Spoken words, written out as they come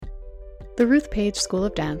The Ruth Page School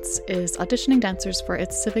of Dance is auditioning dancers for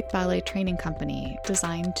its civic ballet training company,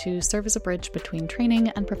 designed to serve as a bridge between training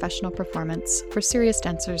and professional performance for serious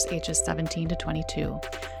dancers ages 17 to 22.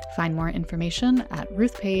 Find more information at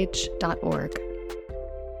ruthpage.org.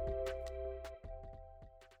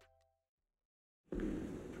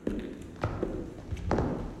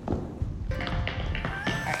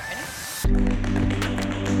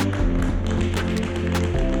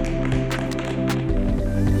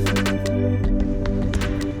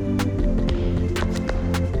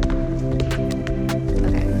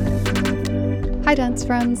 Hi, dance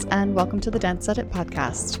friends, and welcome to the Dance Edit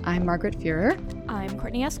podcast. I'm Margaret Fuhrer. I'm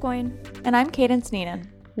Courtney Escoyne. And I'm Cadence Neenan.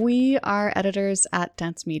 We are editors at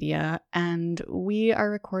Dance Media, and we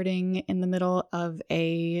are recording in the middle of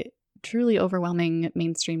a truly overwhelming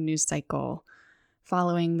mainstream news cycle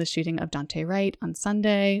following the shooting of Daunte Wright on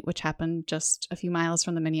Sunday, which happened just a few miles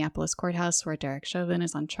from the Minneapolis courthouse where Derek Chauvin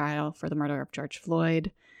is on trial for the murder of George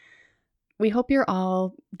Floyd. We hope you're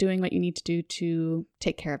all doing what you need to do to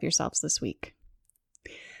take care of yourselves this week.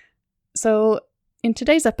 So in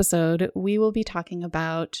today's episode, we will be talking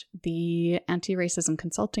about the anti-racism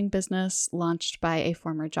consulting business launched by a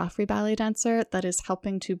former Joffrey ballet dancer that is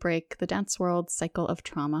helping to break the dance world's cycle of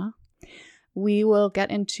trauma. We will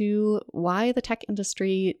get into why the tech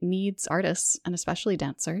industry needs artists, and especially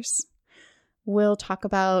dancers. We'll talk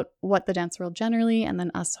about what the dance world generally, and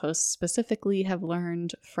then us hosts specifically, have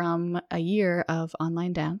learned from a year of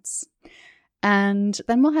online dance. And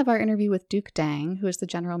then we'll have our interview with Duke Dang, who is the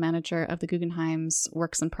general manager of the Guggenheim's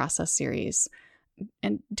Works in Process series.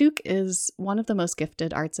 And Duke is one of the most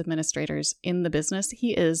gifted arts administrators in the business.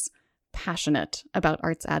 He is passionate about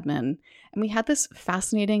arts admin. And we had this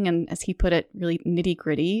fascinating and, as he put it, really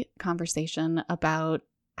nitty-gritty conversation about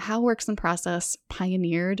how Works in Process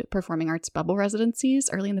pioneered performing arts bubble residencies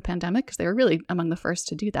early in the pandemic, because they were really among the first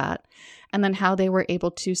to do that, and then how they were able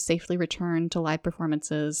to safely return to live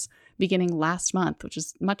performances beginning last month, which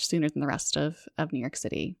is much sooner than the rest of New York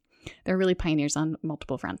City. They're really pioneers on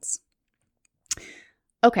multiple fronts.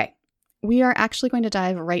 Okay, we are actually going to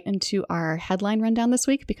dive right into our headline rundown this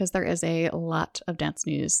week because there is a lot of dance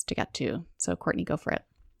news to get to. So Courtney, go for it.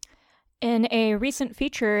 In a recent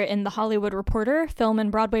feature in The Hollywood Reporter, film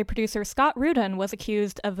and Broadway producer Scott Rudin was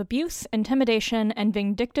accused of abuse, intimidation, and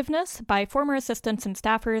vindictiveness by former assistants and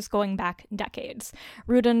staffers going back decades.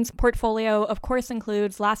 Rudin's portfolio, of course,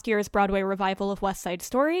 includes last year's Broadway revival of West Side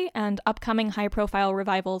Story and upcoming high-profile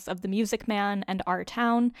revivals of The Music Man and Our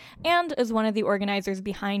Town, and is one of the organizers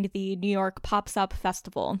behind the New York Pops Up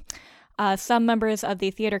Festival. Some members of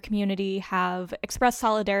the theater community have expressed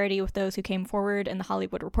solidarity with those who came forward in the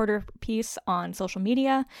Hollywood Reporter piece on social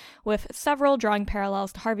media, with several drawing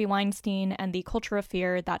parallels to Harvey Weinstein and the culture of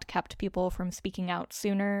fear that kept people from speaking out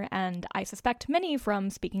sooner, and I suspect many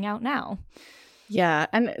from speaking out now. Yeah,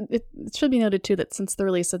 and it should be noted, too, that since the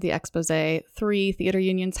release of the expose, 3 theater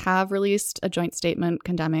unions have released a joint statement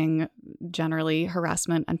condemning generally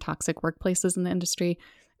harassment and toxic workplaces in the industry.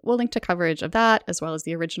 We'll link to coverage of that, as well as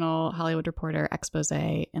the original Hollywood Reporter expose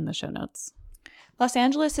in the show notes. Los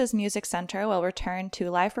Angeles' Music Center will return to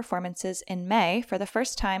live performances in May for the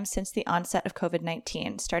first time since the onset of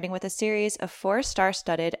COVID-19, starting with a series of 4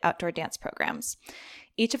 star-studded outdoor dance programs.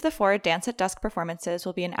 Each of the 4 Dance at Dusk performances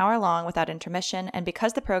will be an hour long without intermission, and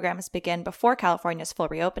because the programs begin before California's full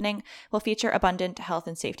reopening, will feature abundant health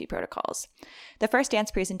and safety protocols. The first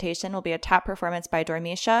dance presentation will be a tap performance by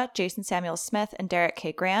Dormisha, Jason Samuel Smith, and Derek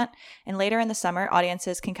K. Grant, and later in the summer,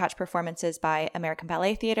 audiences can catch performances by American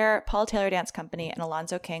Ballet Theater, Paul Taylor Dance Company, and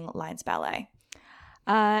Alonzo King Lines Ballet.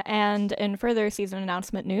 And in further season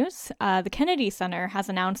announcement news, the Kennedy Center has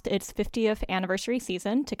announced its 50th anniversary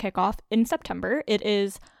season to kick off in September. It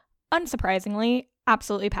is, unsurprisingly,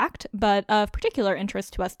 absolutely packed, but of particular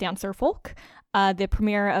interest to us dancer folk. The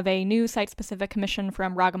premiere of a new site-specific commission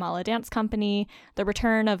from Ragamala Dance Company, the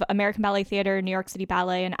return of American Ballet Theater, New York City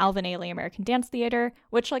Ballet, and Alvin Ailey American Dance Theater,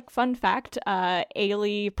 which, fun fact,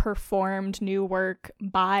 Ailey performed new work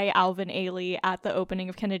by Alvin Ailey at the opening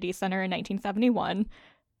of Kennedy Center in 1971.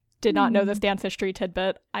 Did not know this dance history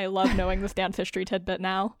tidbit. I love knowing this dance history tidbit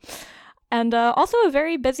now. And also a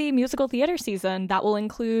very busy musical theater season that will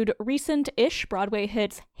include recent-ish Broadway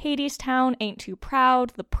hits Hadestown, Ain't Too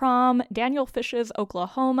Proud, The Prom, Daniel Fish's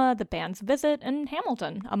Oklahoma, The Band's Visit, and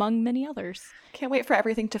Hamilton, among many others. Can't wait for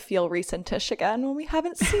everything to feel recent-ish again when we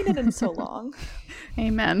haven't seen it in so long.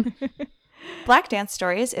 Amen. Black Dance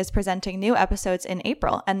Stories is presenting new episodes in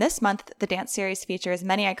April, and this month the dance series features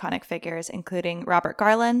many iconic figures, including Robert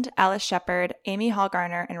Garland, Alice Shepard, Amy Hall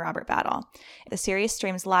Garner, and Robert Battle. The series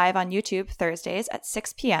streams live on YouTube Thursdays at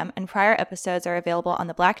 6 p.m., and prior episodes are available on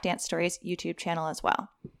the Black Dance Stories YouTube channel as well.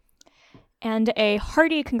 And a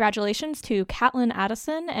hearty congratulations to Caitlin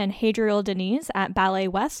Addison and Hadriel Denise at Ballet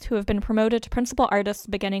West, who have been promoted to principal artists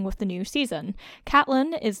beginning with the new season.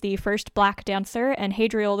 Caitlin is the first Black dancer and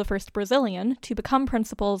Hadriel the first Brazilian to become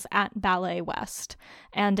principals at Ballet West.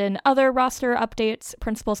 And in other roster updates,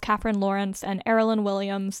 principals Catherine Lawrence and Erilyn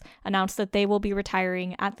Williams announced that they will be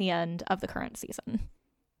retiring at the end of the current season.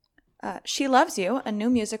 She Loves You, a new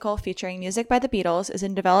musical featuring music by the Beatles, is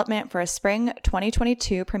in development for a spring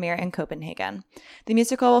 2022 premiere in Copenhagen. The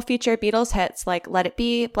musical will feature Beatles hits like Let It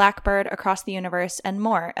Be, Blackbird, Across the Universe, and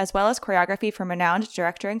more, as well as choreography from renowned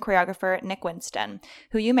director and choreographer Nick Winston,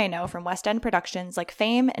 who you may know from West End productions like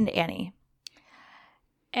Fame and Annie.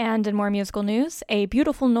 And in more musical news, A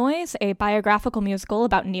Beautiful Noise, a biographical musical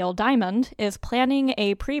about Neil Diamond, is planning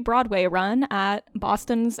a pre-Broadway run at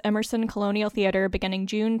Boston's Emerson Colonial Theater beginning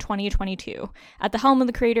June 2022. At the helm of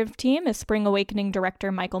the creative team is Spring Awakening director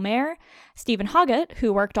Michael Mayer. Stephen Hoggett,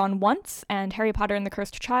 who worked on Once and Harry Potter and the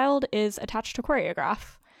Cursed Child, is attached to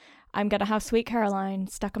choreograph. I'm gonna have Sweet Caroline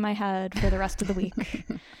stuck in my head for the rest of the week.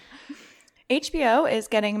 HBO is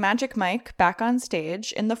getting Magic Mike back on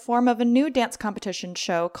stage in the form of a new dance competition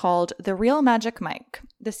show called The Real Magic Mike.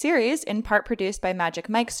 The series, in part produced by Magic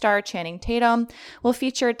Mike star Channing Tatum, will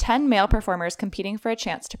feature 10 male performers competing for a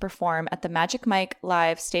chance to perform at the Magic Mike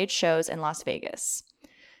live stage shows in Las Vegas.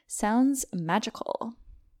 Sounds magical.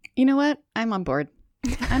 You know what? I'm on board.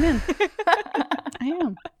 I'm in. I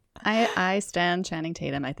am. I stan Channing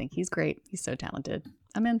Tatum. I think he's great. He's so talented.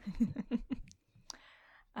 I'm in.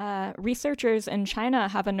 Researchers in China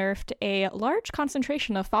have unearthed a large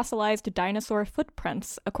concentration of fossilized dinosaur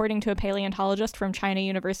footprints. According to a paleontologist from China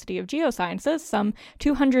University of Geosciences, some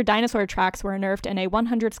 200 dinosaur tracks were unearthed in a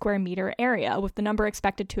 100 square meter area, with the number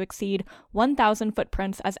expected to exceed 1,000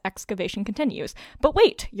 footprints as excavation continues. But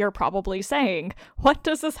wait, you're probably saying, what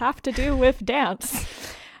does this have to do with dance?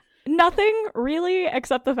 Nothing really,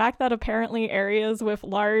 except the fact that apparently areas with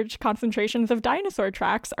large concentrations of dinosaur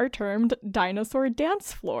tracks are termed dinosaur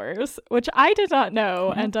dance floors, which I did not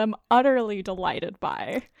know and am utterly delighted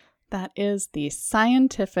by. That is the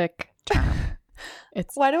scientific term.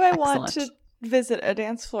 It's Why do I excellent. want to visit a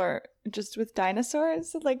dance floor just with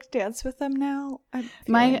dinosaurs? Like, dance with them now?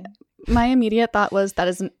 My immediate thought was that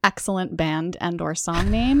is an excellent band and or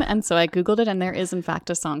song name, and so I Googled it, and there is in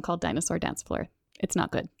fact a song called Dinosaur Dance Floor. It's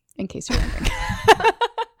not good. In case you're wondering.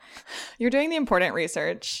 You're doing the important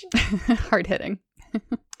research. Hard hitting.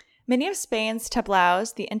 Many of Spain's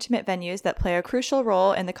tablaos, the intimate venues that play a crucial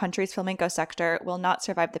role in the country's flamenco sector, will not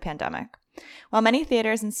survive the pandemic. While many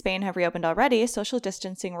theaters in Spain have reopened already, social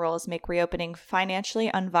distancing rules make reopening financially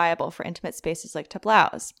unviable for intimate spaces like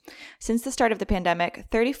tablaos. Since the start of the pandemic,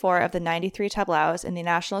 34 of the 93 tablaos in the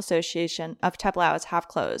National Association of Tablaos have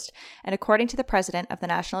closed, and according to the president of the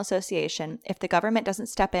National Association, if the government doesn't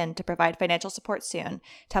step in to provide financial support soon,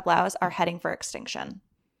 tablaos are heading for extinction.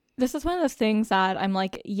 This is one of those things that I'm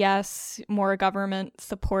like, yes, more government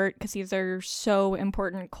support because these are so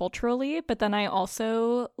important culturally. But then I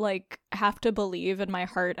also like have to believe in my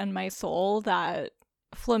heart and my soul that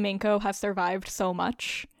flamenco has survived so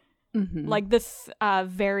much. Mm-hmm. Like this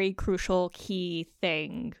very crucial key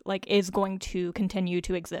thing like is going to continue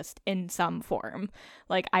to exist in some form.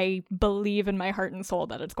 Like I believe in my heart and soul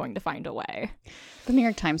that it's going to find a way. The New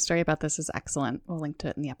York Times story about this is excellent. We'll link to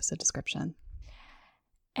it in the episode description.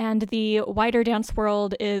 And the wider dance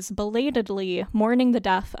world is belatedly mourning the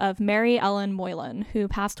death of Mary Ellen Moylan, who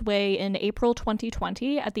passed away in April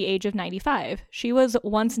 2020 at the age of 95. She was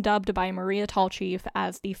once dubbed by Maria Tallchief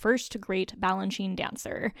as the first great Balanchine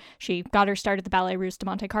dancer. She got her start at the Ballet Russe de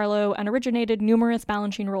Monte Carlo and originated numerous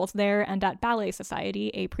Balanchine roles there and at Ballet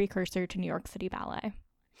Society, a precursor to New York City Ballet.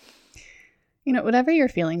 You know, whatever your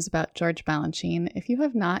feelings about George Balanchine, if you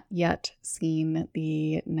have not yet seen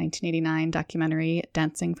the 1989 documentary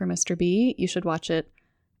Dancing for Mr. B, you should watch it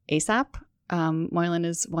ASAP. Moylan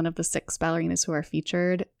is one of the 6 ballerinas who are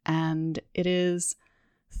featured, and it is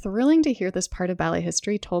thrilling to hear this part of ballet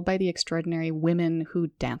history told by the extraordinary women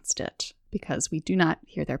who danced it, because we do not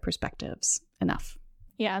hear their perspectives enough.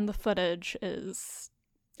 Yeah, and the footage is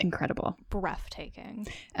incredible. Breathtaking.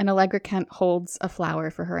 And Allegra Kent holds a flower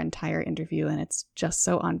for her entire interview, and it's just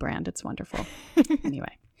so on brand. It's wonderful.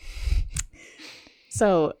 Anyway.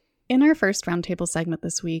 So in our first roundtable segment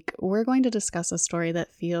this week, we're going to discuss a story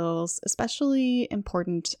that feels especially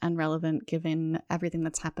important and relevant given everything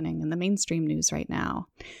that's happening in the mainstream news right now.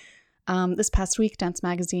 This past week, Dance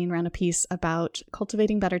Magazine ran a piece about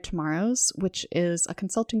Cultivating Better Tomorrows, which is a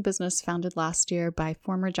consulting business founded last year by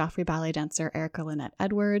former Joffrey Ballet dancer Erica Lynette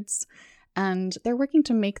Edwards. And they're working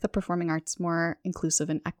to make the performing arts more inclusive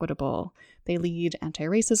and equitable. They lead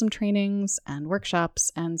anti-racism trainings and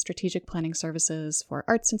workshops and strategic planning services for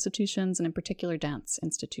arts institutions and in particular dance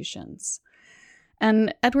institutions.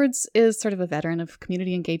 And Edwards is sort of a veteran of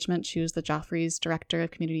community engagement. She was the Joffrey's director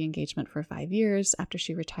of community engagement for 5 years after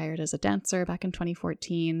she retired as a dancer back in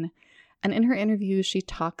 2014. And in her interview, she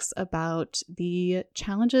talks about the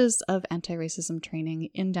challenges of anti-racism training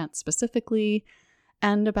in dance specifically,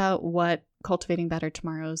 and about what Cultivating Better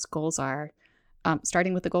Tomorrow's goals are,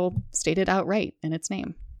 starting with the goal stated outright in its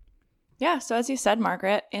name. Yeah, so as you said,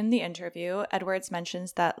 Margaret, in the interview, Edwards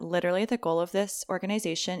mentions that literally the goal of this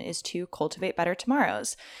organization is to cultivate better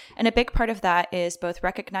tomorrows. And a big part of that is both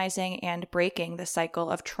recognizing and breaking the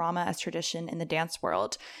cycle of trauma as tradition in the dance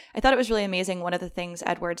world. I thought it was really amazing. One of the things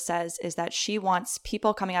Edwards says is that she wants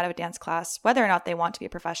people coming out of a dance class, whether or not they want to be a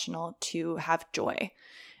professional, to have joy.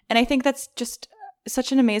 And I think that's just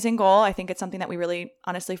such an amazing goal. I think it's something that we really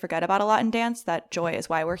honestly forget about a lot in dance, that joy is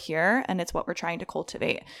why we're here and it's what we're trying to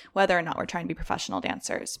cultivate, whether or not we're trying to be professional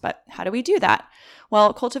dancers. But how do we do that?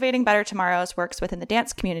 Well, Cultivating Better Tomorrows works within the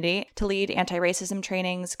dance community to lead anti-racism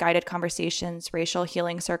trainings, guided conversations, racial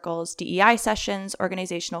healing circles, DEI sessions,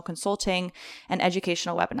 organizational consulting, and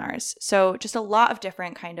educational webinars. So just a lot of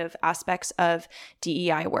different kind of aspects of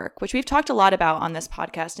DEI work, which we've talked a lot about on this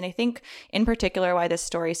podcast. And I think in particular why this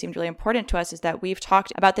story seemed really important to us is that we've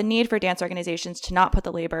talked about the need for dance organizations to not put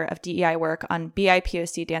the labor of DEI work on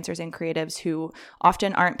BIPOC dancers and creatives who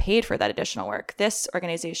often aren't paid for that additional work. This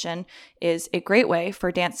organization is a great way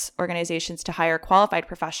for dance organizations to hire qualified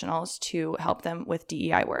professionals to help them with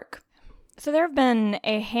DEI work. So there have been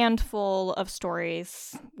a handful of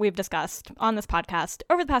stories we've discussed on this podcast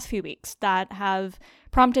over the past few weeks that have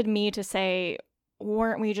prompted me to say,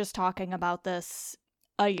 weren't we just talking about this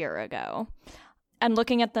a year ago? And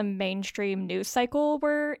looking at the mainstream news cycle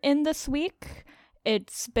we're in this week,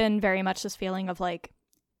 it's been very much this feeling of like,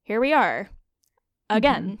 here we are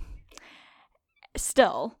again,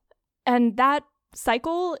 still. And that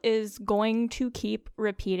cycle is going to keep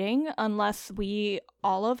repeating unless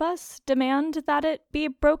all of us demand that it be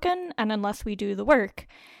broken and unless we do the work.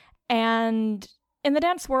 And in the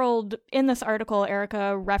dance world, in this article,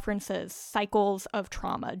 Erica references cycles of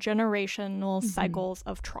trauma, generational cycles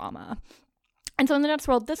of trauma. And so in the dance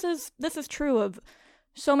world, this is true of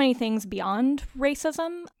so many things beyond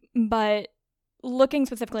racism, but looking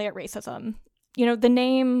specifically at racism, the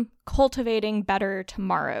name Cultivating Better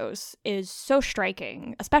Tomorrows is so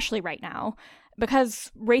striking, especially right now,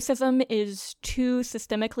 because racism is too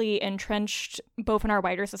systemically entrenched both in our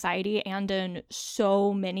wider society and in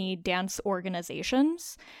so many dance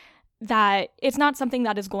organizations that it's not something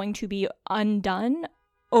that is going to be undone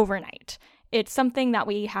overnight. It's something that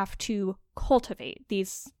we have to cultivate.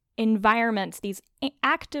 These environments, these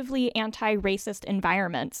actively anti-racist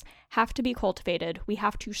environments have to be cultivated. We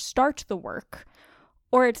have to start the work,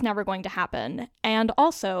 or it's never going to happen. And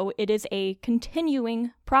also, it is a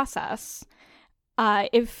continuing process.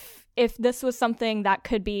 If this was something that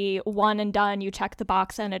could be one and done, you check the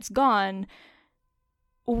box and it's gone,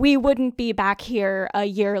 we wouldn't be back here a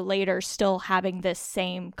year later still having this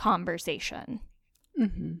same conversation.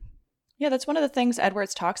 Mm-hmm. Yeah, that's one of the things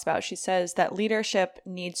Edwards talks about. She says that leadership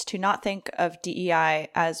needs to not think of DEI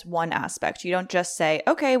as one aspect. You don't just say,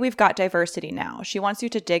 okay, we've got diversity now. She wants you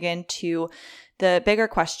to dig into the bigger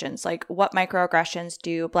questions, like what microaggressions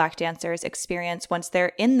do Black dancers experience once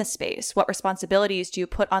they're in the space? What responsibilities do you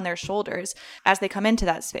put on their shoulders as they come into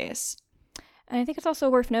that space? And I think it's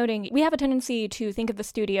also worth noting, we have a tendency to think of the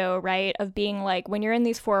studio, right, of being like, when you're in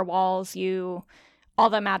these four walls, all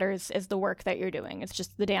that matters is the work that you're doing. It's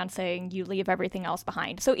just the dancing. You leave everything else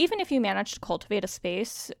behind. So even if you manage to cultivate a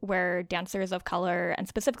space where dancers of color, and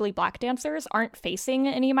specifically Black dancers, aren't facing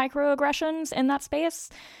any microaggressions in that space,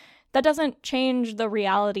 that doesn't change the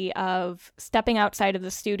reality of stepping outside of the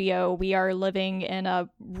studio. We are living in a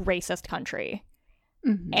racist country.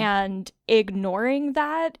 Mm-hmm. And ignoring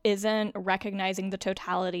that isn't recognizing the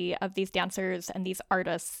totality of these dancers and these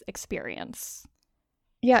artists' experience.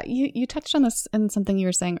 Yeah, you touched on this in something you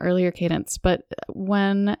were saying earlier, Cadence, but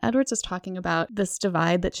when Edwards was talking about this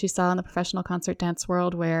divide that she saw in the professional concert dance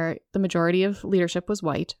world where the majority of leadership was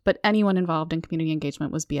white, but anyone involved in community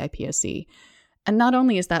engagement was BIPOC. And not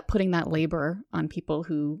only is that putting that labor on people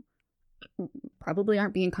who probably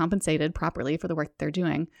aren't being compensated properly for the work they're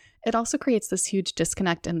doing, it also creates this huge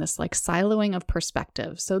disconnect and this like siloing of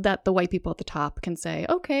perspective so that the white people at the top can say,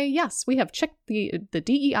 okay, yes, we have checked the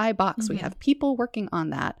DEI box. Mm-hmm. We have people working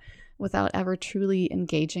on that without ever truly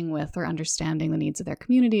engaging with or understanding the needs of their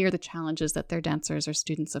community or the challenges that their dancers or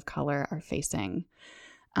students of color are facing.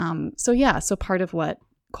 So part of what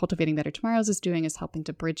Cultivating Better Tomorrows is doing is helping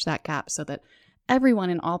to bridge that gap so that everyone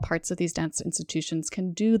in all parts of these dance institutions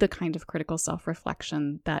can do the kind of critical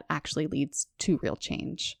self-reflection that actually leads to real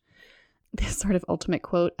change. This sort of ultimate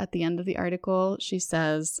quote at the end of the article, she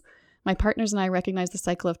says, "My partners and I recognize the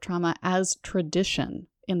cycle of trauma as tradition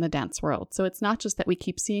in the dance world. So it's not just that we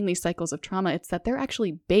keep seeing these cycles of trauma, it's that they're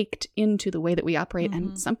actually baked into the way that we operate.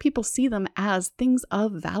 And some people see them as things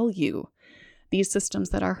of value, these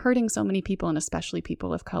systems that are hurting so many people and especially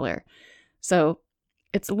people of color. So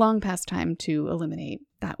it's long past time to eliminate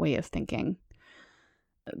that way of thinking."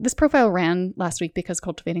 This profile ran last week because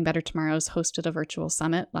Cultivating Better Tomorrows hosted a virtual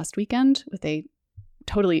summit last weekend with a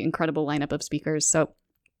totally incredible lineup of speakers. So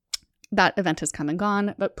that event has come and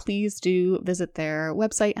gone, but please do visit their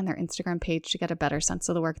website and their Instagram page to get a better sense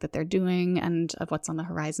of the work that they're doing and of what's on the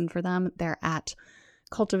horizon for them. They're at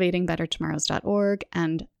cultivatingbettertomorrows.org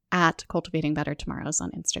and at Cultivating Better Tomorrows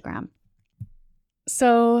on Instagram.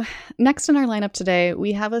 So next in our lineup today,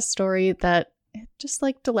 we have a story that just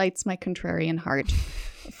delights my contrarian heart.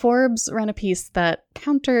 Forbes ran a piece that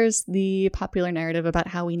counters the popular narrative about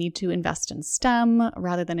how we need to invest in STEM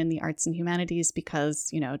rather than in the arts and humanities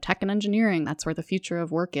because, tech and engineering, that's where the future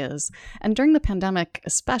of work is. And during the pandemic,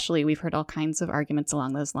 especially, we've heard all kinds of arguments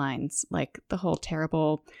along those lines, like the whole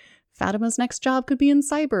terrible Fatima's next job could be in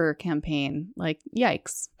cyber campaign.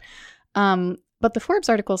 Yikes. But the Forbes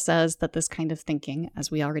article says that this kind of thinking, as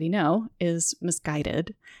we already know, is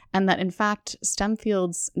misguided, and that in fact, STEM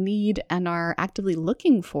fields need and are actively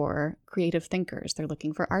looking for creative thinkers. They're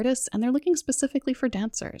looking for artists, and they're looking specifically for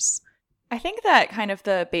dancers. I think that kind of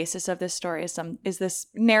the basis of this story is this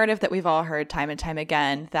narrative that we've all heard time and time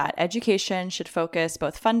again, that education should focus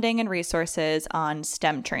both funding and resources on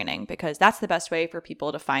STEM training because that's the best way for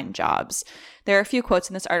people to find jobs. There are a few quotes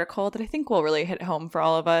in this article that I think will really hit home for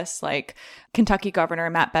all of us, like Kentucky Governor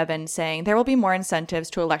Matt Bevin saying, "There will be more incentives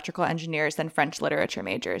to electrical engineers than French literature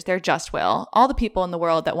majors. There just will. All the people in the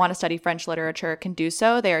world that want to study French literature can do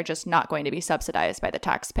so. They are just not going to be subsidized by the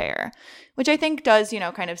taxpayer," which I think does,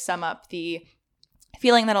 kind of sum up the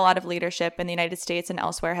feeling that a lot of leadership in the United States and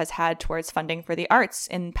elsewhere has had towards funding for the arts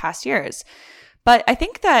in past years. But I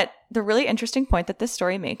think that the really interesting point that this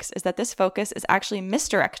story makes is that this focus is actually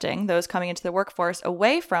misdirecting those coming into the workforce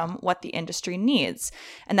away from what the industry needs,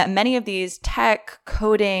 and that many of these tech,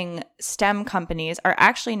 coding, STEM companies are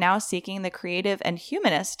actually now seeking the creative and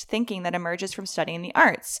humanist thinking that emerges from studying the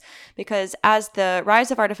arts. Because as the rise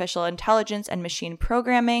of artificial intelligence and machine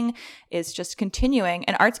programming is just continuing,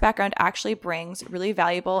 an arts background actually brings really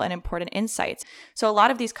valuable and important insights. So a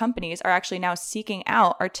lot of these companies are actually now seeking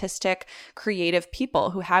out artistic, creative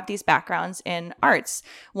people who have these backgrounds in arts.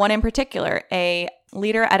 One in particular, a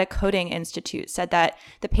leader at a coding institute, said that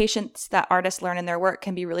the patience that artists learn in their work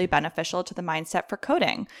can be really beneficial to the mindset for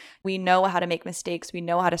coding. We know how to make mistakes. We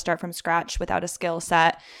know how to start from scratch without a skill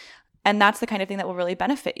set. And that's the kind of thing that will really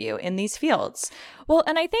benefit you in these fields. Well,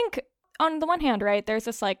 and I think on the one hand, right, there's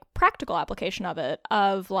this practical application of it,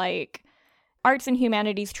 of arts and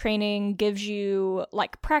humanities training gives you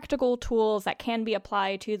practical tools that can be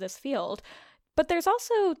applied to this field. But there's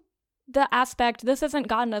also the aspect, this hasn't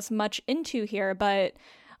gotten as much into here, but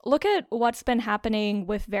look at what's been happening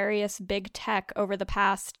with various big tech over the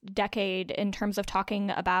past decade in terms of talking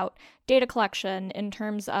about data collection, in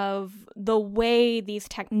terms of the way these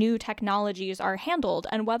new technologies are handled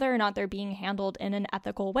and whether or not they're being handled in an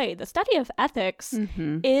ethical way. The study of ethics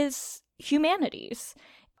is humanities.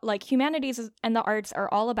 Humanities and the arts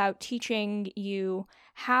are all about teaching you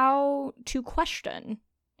how to question.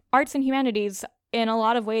 Arts and humanities, in a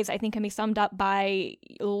lot of ways, I think can be summed up by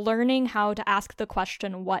learning how to ask the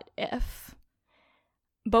question, what if?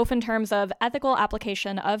 Both in terms of ethical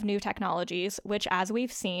application of new technologies, which, as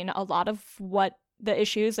we've seen, a lot of what the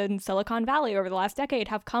issues in Silicon Valley over the last decade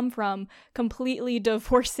have come from completely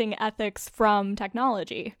divorcing ethics from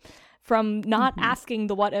technology, from not asking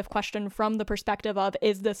the what if question from the perspective of,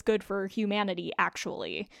 is this good for humanity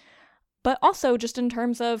actually? But also just in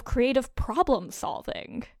terms of creative problem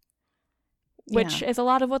solving, which is a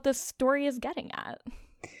lot of what this story is getting at.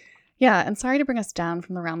 Yeah, and sorry to bring us down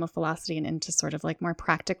from the realm of philosophy and into sort of more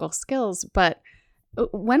practical skills, but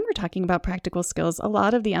when we're talking about practical skills, a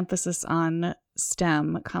lot of the emphasis on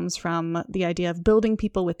STEM comes from the idea of building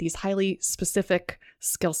people with these highly specific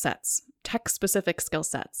skill sets, tech-specific skill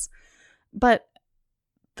sets. But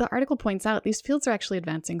the article points out these fields are actually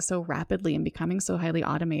advancing so rapidly and becoming so highly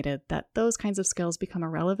automated that those kinds of skills become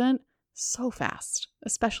irrelevant so fast,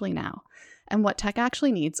 especially now. And what tech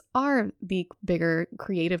actually needs are the bigger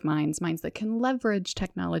creative minds that can leverage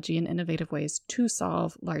technology in innovative ways to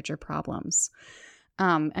solve larger problems.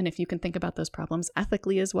 And if you can think about those problems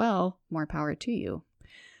ethically as well, more power to you.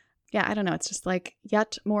 Yeah, I don't know. It's just like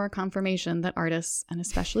yet more confirmation that artists, and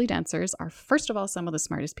especially dancers, are first of all some of the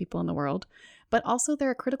smartest people in the world, but also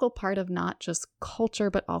they're a critical part of not just culture,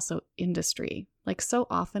 but also industry. Like so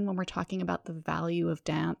often when we're talking about the value of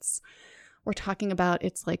dance, we're talking about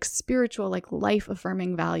its like spiritual, like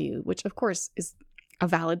life-affirming value, which of course is a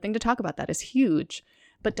valid thing to talk about. That is huge.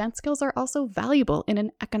 But dance skills are also valuable in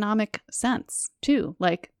an economic sense too.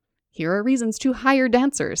 Like, here are reasons to hire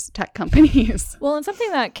dancers, tech companies. Well, and something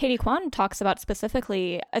that Katie Kwan talks about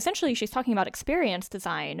specifically, essentially she's talking about experience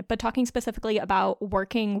design, but talking specifically about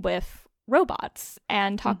working with robots.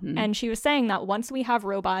 And and she was saying that once we have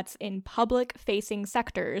robots in public-facing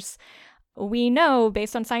sectors, we know,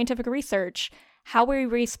 based on scientific research, how we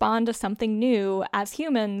respond to something new as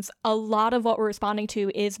humans, a lot of what we're responding to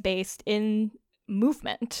is based in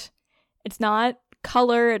movement. It's not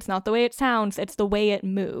color, it's not the way it sounds, it's the way it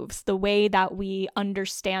moves, the way that we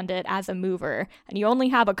understand it as a mover. And you only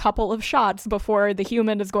have a couple of shots before the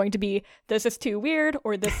human is going to be, this is too weird,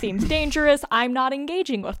 or this seems dangerous, I'm not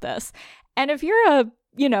engaging with this. And if you're a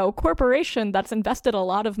corporation that's invested a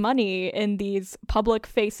lot of money in these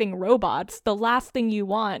public-facing robots, the last thing you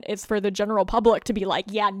want is for the general public to be like,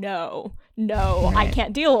 yeah, no, right. I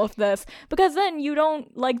can't deal with this, because then you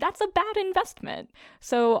don't, like, that's a bad investment.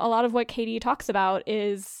 So a lot of what Katie talks about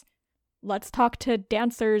is, let's talk to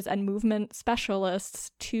dancers and movement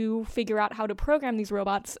specialists to figure out how to program these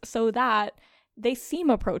robots so that they seem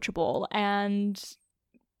approachable and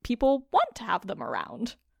people want to have them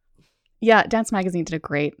around. Yeah, Dance Magazine did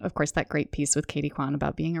that great piece with Katie Kwan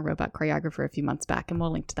about being a robot choreographer a few months back, and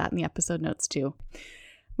we'll link to that in the episode notes too.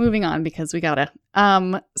 Moving on, because we gotta.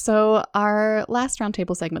 So our last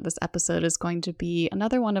roundtable segment this episode is going to be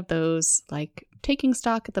another one of those, like, taking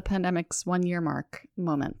stock at the pandemic's 1-year mark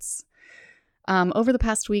moments. Over the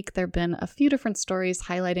past week, there have been a few different stories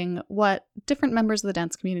highlighting what different members of the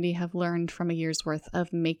dance community have learned from a year's worth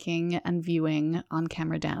of making and viewing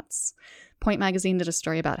on-camera dance. Point Magazine did a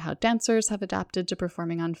story about how dancers have adapted to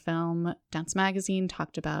performing on film. Dance Magazine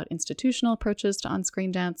talked about institutional approaches to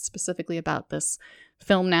on-screen dance, specifically about this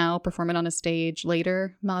film now, perform it on a stage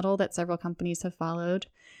later model that several companies have followed.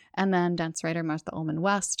 And then dance writer Martha Ullman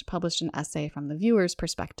West published an essay from the viewer's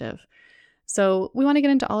perspective. So we want to get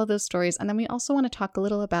into all of those stories, and then we also want to talk a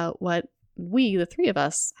little about what we, the three of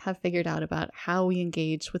us, have figured out about how we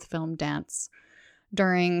engage with film dance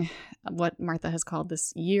during what Martha has called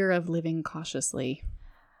this year of living cautiously.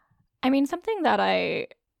 I mean, something that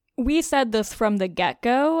we said this from the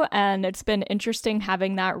get-go, and it's been interesting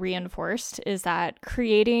having that reinforced, is that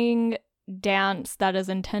creating dance that is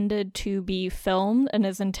intended to be filmed and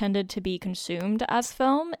is intended to be consumed as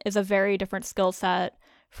film is a very different skill set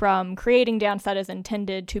from creating dance that is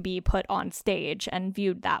intended to be put on stage and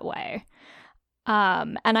viewed that way.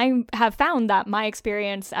 And I have found that my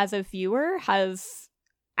experience as a viewer has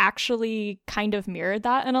actually kind of mirrored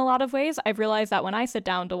that in a lot of ways. I've realized that when I sit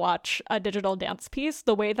down to watch a digital dance piece,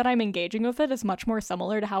 the way that I'm engaging with it is much more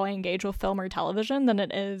similar to how I engage with film or television than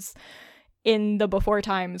it is in the before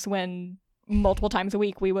times when multiple times a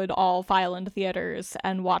week we would all file into theaters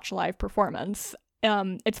and watch live performance.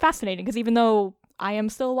 It's fascinating because even though I am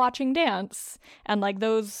still watching dance and like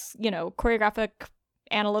those, choreographic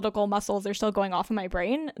analytical muscles are still going off in my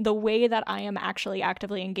brain, the way that I am actually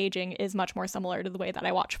actively engaging is much more similar to the way that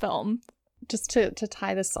I watch film. Just to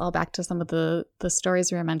tie this all back to some of the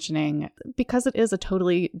stories we were mentioning, because it is a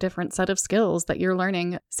totally different set of skills that you're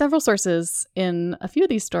learning. Several sources in a few of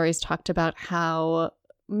these stories talked about how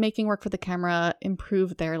making work for the camera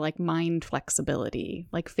improved their mind flexibility,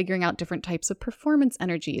 like figuring out different types of performance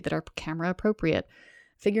energy that are camera appropriate,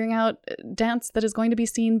 figuring out dance that is going to be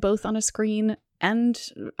seen both on a screen and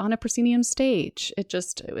on a proscenium stage.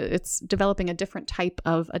 It's developing a different type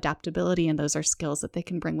of adaptability, and those are skills that they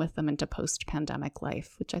can bring with them into post-pandemic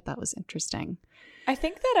life, which I thought was interesting. I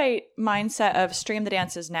think that mindset of stream the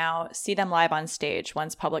dances now, see them live on stage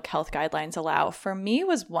once public health guidelines allow, for me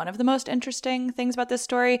was one of the most interesting things about this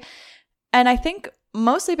story. And I think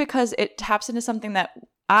mostly because it taps into something that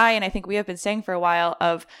I think we have been saying for a while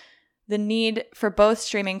of the need for both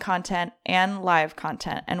streaming content and live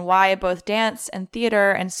content, and why both dance and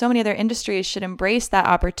theater and so many other industries should embrace that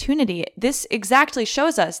opportunity. This exactly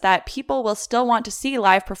shows us that people will still want to see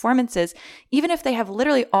live performances, even if they have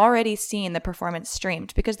literally already seen the performance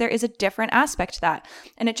streamed, because there is a different aspect to that.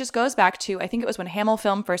 And it just goes back to, I think it was when Hamill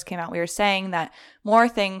Film first came out, we were saying that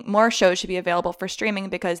more shows should be available for streaming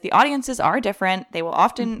because the audiences are different. They will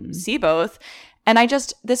often see both. And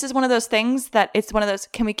this is one of those things that it's one of those,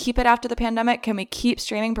 can we keep it after the pandemic? Can we keep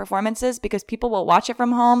streaming performances? Because people will watch it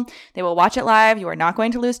from home. They will watch it live. You are not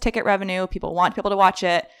going to lose ticket revenue. People want people to watch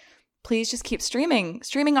it. please just keep streaming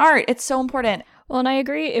art. It's so important. Well, and I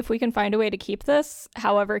agree, if we can find a way to keep this.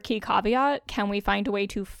 However, key caveat, can we find a way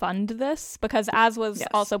to fund this? Because as was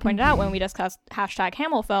also pointed out when we discussed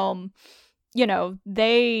 #HamelFilm, you know,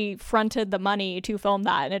 they fronted the money to film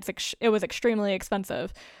that, and it was extremely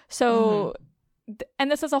expensive. So,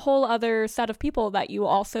 and this is a whole other set of people that you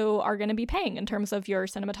also are going to be paying in terms of your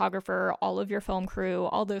cinematographer, all of your film crew,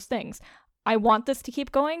 all those things. I want this to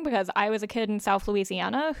keep going because I was a kid in South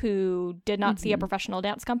Louisiana who did not see a professional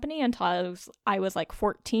dance company until I was like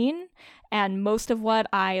 14. And most of what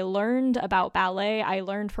I learned about ballet, I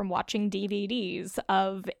learned from watching DVDs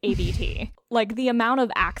of ABT. Like, the amount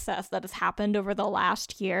of access that has happened over the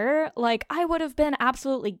last year, like, I would have been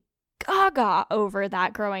absolutely gaga over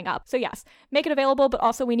that growing up. So yes, make it available, but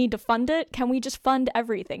also we need to fund it. Can we just fund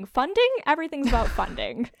everything? Everything's about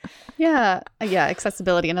funding. Yeah,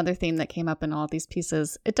 accessibility, another theme that came up in all these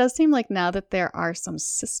pieces. It does seem like now that there are some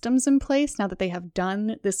systems in place, now that they have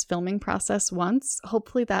done this filming process once,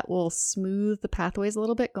 hopefully that will smooth the pathways a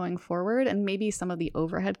little bit going forward, and maybe some of the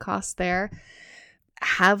overhead costs there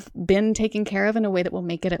have been taken care of in a way that will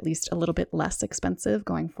make it at least a little bit less expensive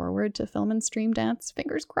going forward to film and stream dance.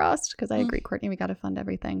 Fingers crossed, because I agree, Courtney, we got to fund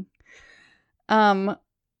everything.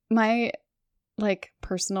 My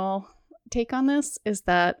personal take on this is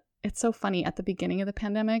that it's so funny. At the beginning of the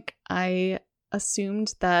pandemic, I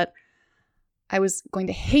assumed that I was going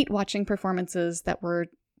to hate watching performances that were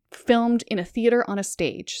filmed in a theater on a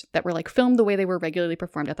stage, that were like filmed the way they were regularly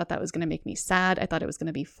performed. I thought that was going to make me sad. I thought it was going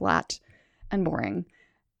to be flat and boring.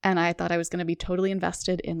 And I thought I was going to be totally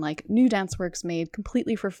invested in like new dance works made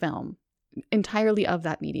completely for film, entirely of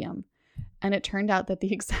that medium. And it turned out that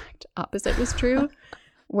the exact opposite was true,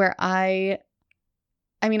 where I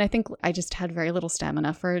think I just had very little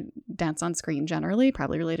stamina for dance on screen generally,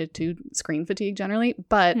 probably related to screen fatigue generally.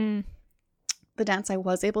 But the dance I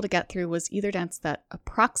was able to get through was either dance that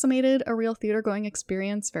approximated a real theater going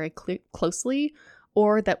experience very closely,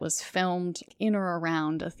 or that was filmed in or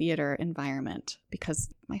around a theater environment, because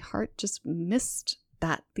my heart just missed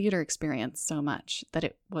that theater experience so much that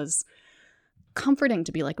it was comforting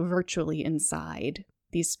to be like virtually inside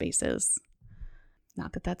these spaces.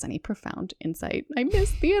 Not that that's any profound insight. I miss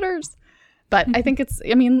theaters. But I think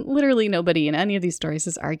literally nobody in any of these stories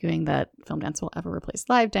is arguing that film dance will ever replace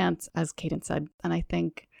live dance, as Kaden said. And I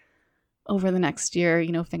think over the next year,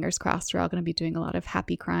 fingers crossed, we're all going to be doing a lot of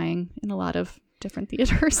happy crying in a lot of different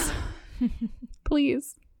theaters.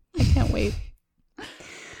 Please. I can't wait.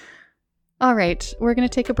 All right, we're going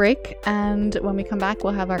to take a break, and when we come back,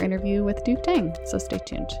 we'll have our interview with Duke Dang, so stay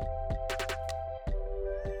tuned.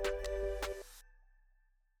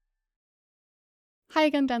 Hi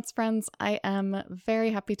again, dance friends. I am very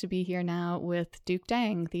happy to be here now with Duke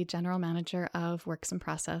Dang, the general manager of Works in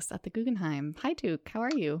Process at the Guggenheim. Hi, Duke. How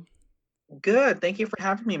are you? Good. Thank you for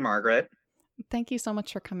having me, Margaret. Thank you so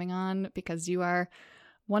much for coming on, because you are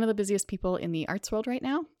one of the busiest people in the arts world right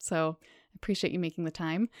now. So I appreciate you making the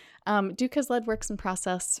time. Duke has led Works in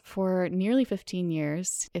Process for nearly 15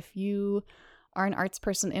 years. If you are an arts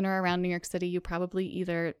person in or around New York City, you probably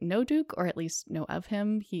either know Duke or at least know of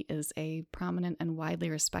him. He is a prominent and widely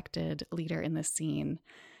respected leader in this scene.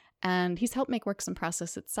 And he's helped make Works in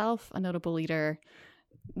Process itself a notable leader,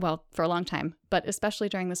 well, for a long time, but especially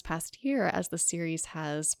during this past year as the series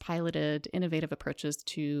has piloted innovative approaches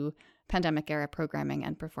to pandemic-era programming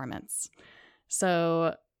and performance.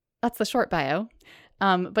 So that's the short bio.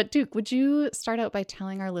 But Duke, would you start out by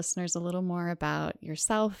telling our listeners a little more about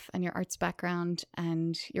yourself and your arts background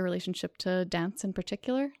and your relationship to dance in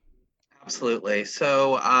particular? Absolutely.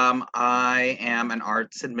 So I am an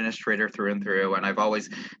arts administrator through and through, and I've always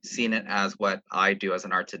seen it as what I do as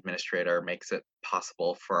an arts administrator makes it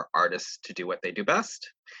possible for artists to do what they do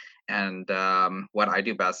best. And what I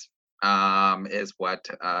do best is what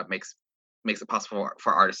makes it possible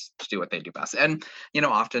for artists to do what they do best. And,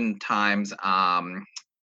 oftentimes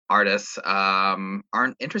artists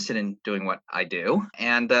aren't interested in doing what I do,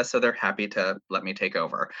 and so they're happy to let me take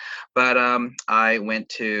over. But I went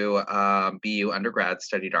to BU undergrad,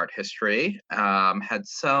 studied art history, had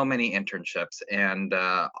so many internships, and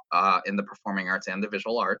in the performing arts and the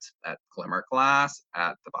visual arts at Glimmer Glass,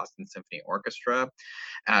 at the Boston Symphony Orchestra,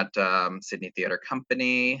 at Sydney Theatre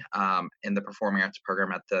Company, in the performing arts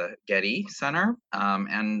program at the Getty Center,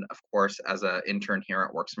 and of course as an intern here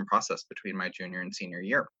at Works in Process between my junior and senior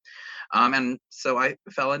year. And so I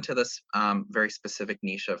fell into this very specific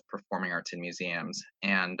niche of performing arts in museums.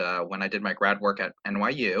 And when I did my grad work at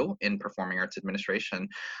NYU in performing arts administration,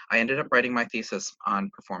 I ended up writing my thesis on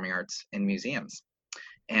performing arts in museums.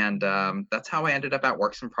 And that's how I ended up at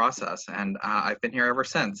Works in Process. And I've been here ever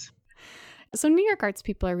since. So New York arts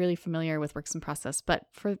people are really familiar with Works in Process, but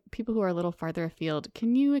for people who are a little farther afield,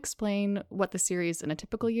 can you explain what the series in a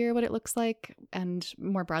typical year, what it looks like, and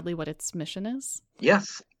more broadly, what its mission is?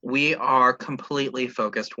 Yes, we are completely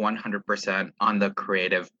focused 100% on the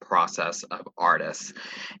creative process of artists.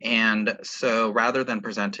 And so rather than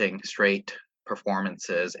presenting straight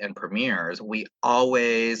performances and premieres, we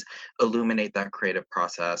always illuminate that creative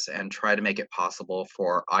process and try to make it possible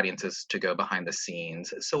for audiences to go behind the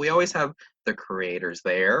scenes. So we always have the creators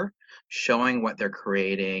there showing what they're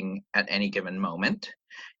creating at any given moment,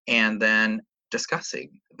 and then discussing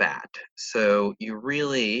that. So you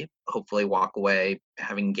really hopefully walk away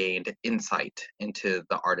having gained insight into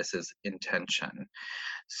the artist's intention.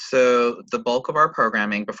 So the bulk of our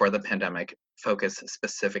programming before the pandemic focused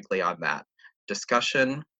specifically on that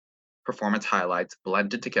discussion, performance highlights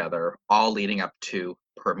blended together, all leading up to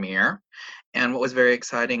premiere. And what was very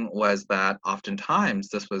exciting was that oftentimes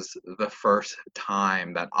this was the first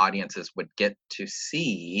time that audiences would get to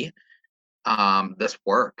see this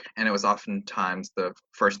work, and it was oftentimes the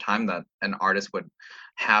first time that an artist would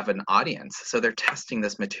have an audience. So they're testing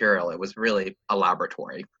this material. It was really a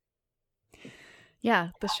laboratory. Yeah,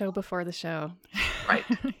 the show before the show. Right,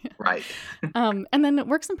 right. And then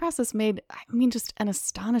Works in Process made, I mean, just an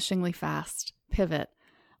astonishingly fast pivot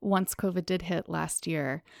once COVID did hit last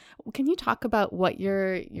year. Can you talk about what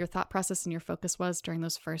your thought process and your focus was during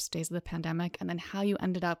those first days of the pandemic, and then how you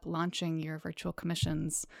ended up launching your virtual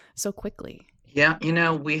commissions so quickly? Yeah,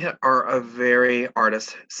 we are a very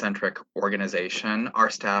artist-centric organization. Our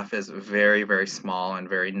staff is very, very small and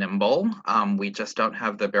very nimble. We just don't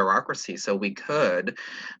have the bureaucracy, so we could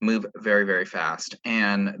move very, very fast.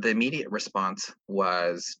 And the immediate response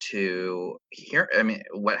was to hear, I mean,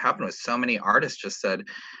 what happened was so many artists just said,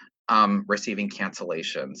 receiving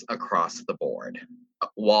cancellations across the board,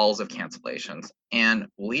 walls of cancellations. And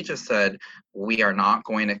we just said, we are not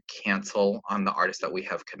going to cancel on the artists that we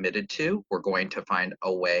have committed to. We're going to find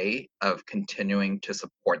a way of continuing to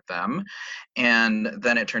support them. And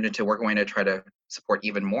then it turned into, we're going to try to support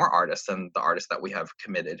even more artists than the artists that we have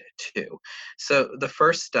committed to. So the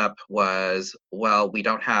first step was, well, we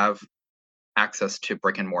don't have access to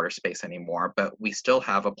brick and mortar space anymore, but we still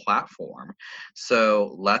have a platform.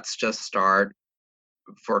 So let's just start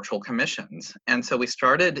virtual commissions. And so we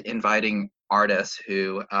started inviting artists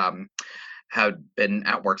who had been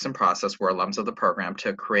at Works in Process, were alums of the program,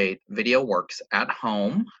 to create video works at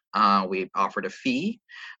home. We offered a fee.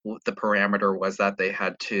 The parameter was that they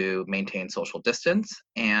had to maintain social distance,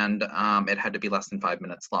 and it had to be less than 5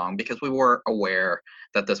 minutes long, because we were aware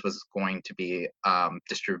that this was going to be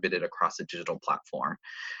distributed across a digital platform.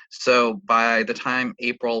 So by the time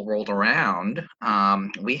April rolled around,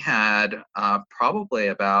 we had probably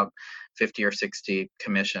about 50 or 60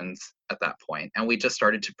 commissions at that point, and we just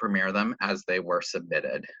started to premiere them as they were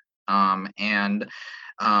submitted. And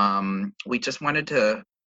we just wanted to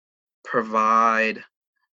provide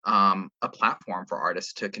a platform for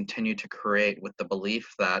artists to continue to create, with the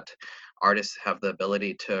belief that artists have the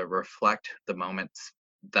ability to reflect the moments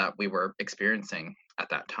that we were experiencing at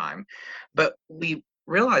that time. But we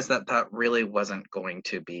realized that that really wasn't going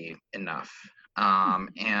to be enough.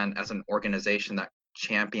 And as an organization that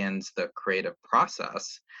champions the creative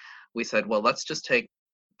process, we said, well, let's just take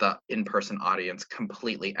the in-person audience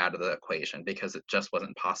completely out of the equation, because it just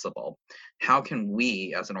wasn't possible. How can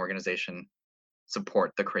we as an organization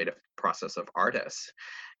support the creative process of artists?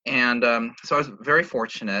 And so I was very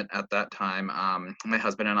fortunate at that time. My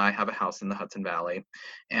husband and I have a house in the Hudson Valley,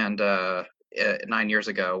 and 9 years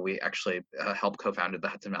ago, we actually helped co-founded the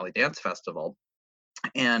Hudson Valley Dance Festival.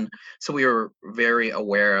 And so we were very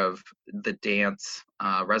aware of the dance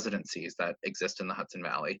residencies that exist in the Hudson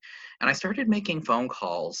Valley. And I started making phone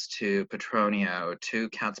calls to Petronio, to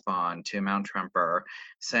Catspawn, to Mount Tremper,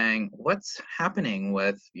 saying, what's happening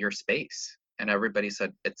with your space? And everybody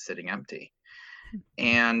said, it's sitting empty.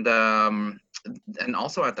 And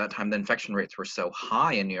also at that time, the infection rates were so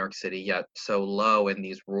high in New York City, yet so low in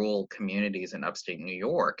these rural communities in upstate New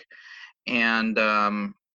York. And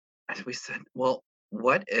we said, well,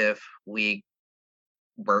 what if we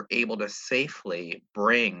were able to safely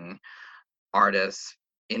bring artists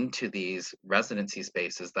into these residency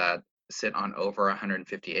spaces that sit on over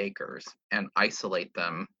 150 acres and isolate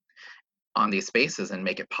them on these spaces and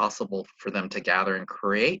make it possible for them to gather and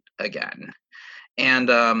create again? And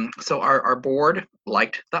so our board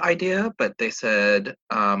liked the idea, but they said,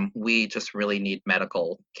 we just really need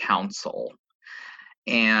medical counsel.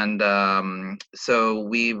 And so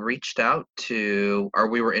we reached out to, or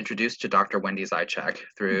we were introduced to Dr. Wendy Zychek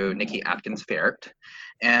through Nikki Atkins-Ferricht.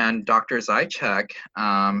 And Dr. Zychek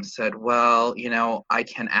said, well, I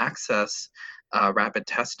can access rapid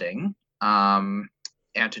testing,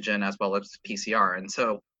 antigen as well as PCR. And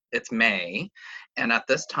so it's May. And at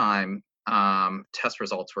this time, test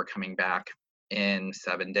results were coming back in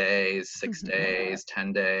 7 days, 6 days,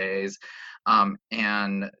 10 days.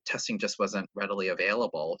 And testing just wasn't readily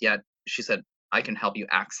available. Yet she said, I can help you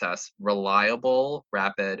access reliable,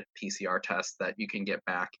 rapid PCR tests that you can get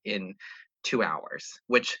back in 2 hours,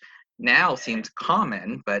 which now seems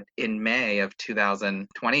common, but in May of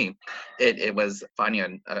 2020, it was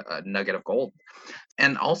finding a nugget of gold.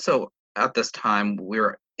 And also at this time, we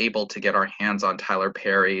were able to get our hands on Tyler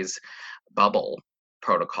Perry's bubble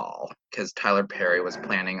protocol because Tyler Perry was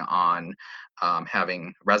planning on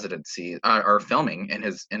having residency or filming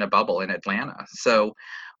in a bubble in Atlanta. So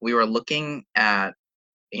we were looking at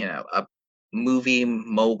a movie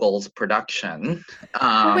mogul's production.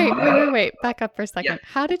 Wait. Back up for a second. Yeah.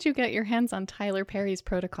 How did you get your hands on Tyler Perry's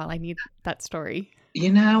protocol? I need that story.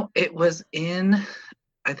 It was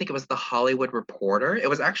I think it was the Hollywood Reporter. It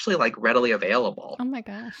was actually like readily available. Oh my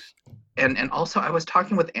gosh. And also I was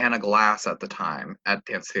talking with Anna Glass at the time at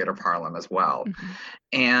Dance Theater Harlem as well.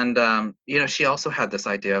 And, she also had this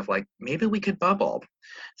idea of like, maybe we could bubble.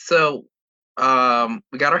 So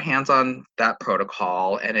we got our hands on that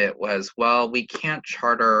protocol and it was, well, we can't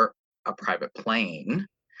charter a private plane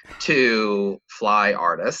to fly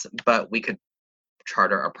artists, but we could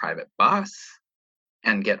charter a private bus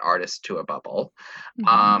and get artists to a bubble.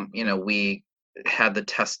 We had the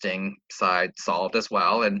testing side solved as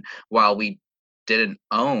well. And while we didn't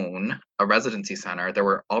own a residency center, there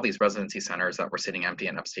were all these residency centers that were sitting empty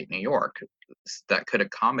in upstate New York that could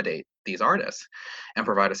accommodate these artists and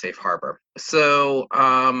provide a safe harbor. So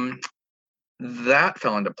that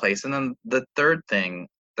fell into place. And then the third thing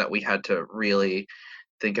that we had to really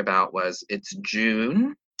think about was it's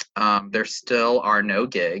June. There still are no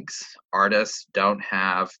gigs. Artists don't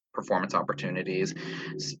have performance opportunities.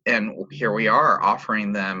 And here we are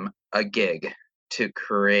offering them a gig to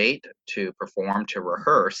create, to perform, to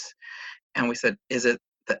rehearse. And we said, is it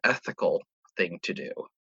the ethical thing to do?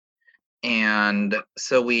 And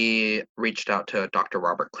so we reached out to Dr.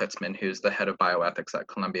 Robert Klitzman, who's the head of bioethics at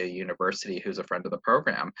Columbia University, who's a friend of the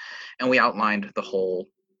program. And we outlined the whole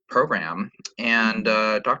program. And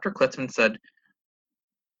Dr. Klitzman said,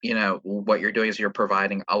 what you're doing is you're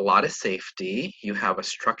providing a lot of safety. You have a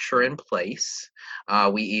structure in place.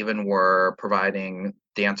 We even were providing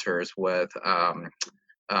dancers with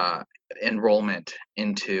enrollment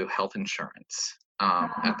into health insurance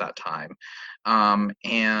at that time.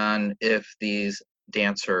 And if these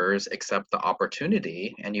dancers accept the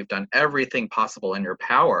opportunity and you've done everything possible in your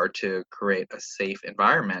power to create a safe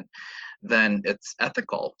environment, then it's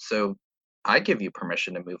ethical. So I give you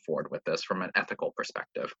permission to move forward with this from an ethical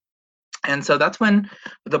perspective. And so that's when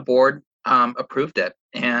the board approved it.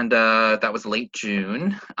 And that was late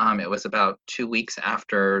June. It was about 2 weeks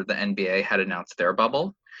after the NBA had announced their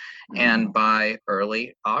bubble. And by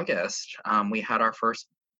early August, we had our first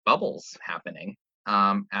bubbles happening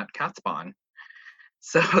at Catspawn.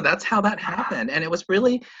 So that's how that happened. And it was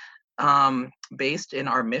really based in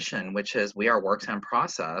our mission, which is we are works in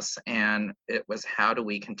process. And it was how do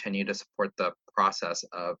we continue to support the process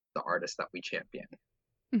of the artists that we champion.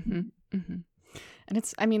 And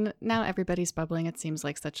it's, now everybody's bubbling. It seems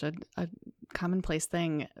like such a commonplace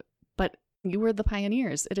thing, but you were the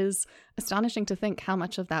pioneers. It is astonishing to think how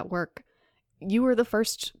much of that work you were the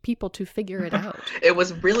first people to figure it out. It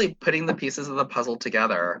was really putting the pieces of the puzzle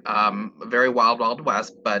together. Very wild, wild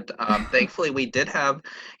west, but thankfully we did have,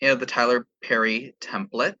 the Tyler Perry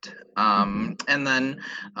template. And then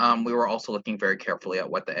we were also looking very carefully at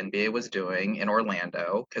what the NBA was doing in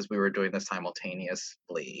Orlando because we were doing this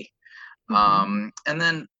simultaneously. And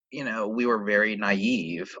then, we were very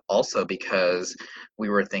naive also because we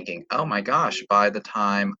were thinking, oh my gosh, by the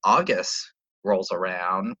time August rolls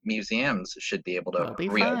around, museums should be able to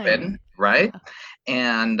reopen, right?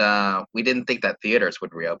 Yeah. And we didn't think that theaters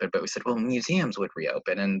would reopen, but we said, well, museums would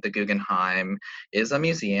reopen. And the Guggenheim is a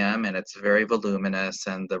museum and it's very voluminous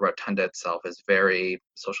and the rotunda itself is very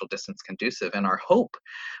social distance conducive. And our hope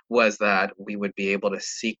was that we would be able to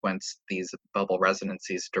sequence these bubble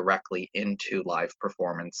residencies directly into live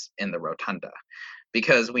performance in the rotunda.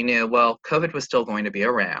 Because we knew, well, COVID was still going to be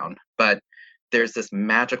around, but there's this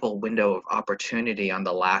magical window of opportunity on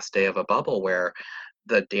the last day of a bubble where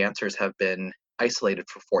the dancers have been isolated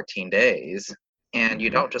for 14 days and you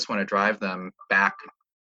don't just want to drive them back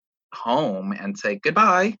home and say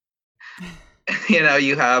goodbye.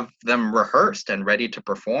 you have them rehearsed and ready to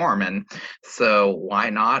perform. And so why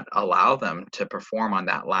not allow them to perform on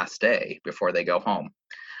that last day before they go home?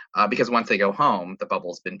 Because once they go home, the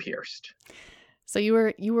bubble's been pierced. So you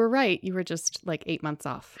were right. You were just like 8 months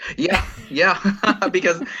off. Yeah,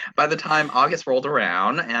 because by the time August rolled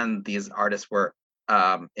around and these artists were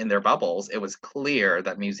in their bubbles, it was clear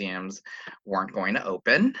that museums weren't going to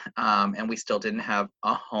open, and we still didn't have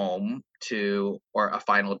a home or a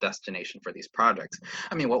final destination for these projects.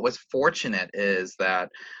 I mean, what was fortunate is that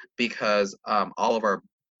because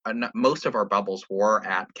most of our bubbles were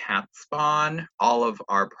at Catspawn, all of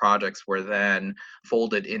our projects were then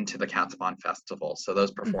folded into the Catspawn Festival. So those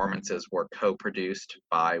performances were co-produced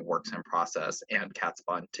by Works in Process and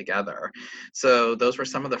Catspawn together. So those were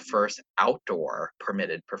some of the first outdoor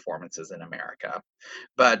permitted performances in America.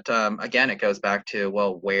 But again, it goes back to,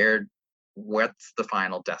 well, what's the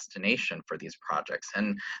final destination for these projects?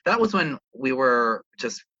 And that was when we were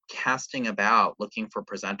just casting about looking for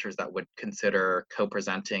presenters that would consider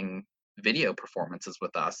co-presenting video performances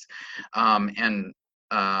with us. And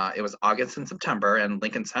it was August and September, and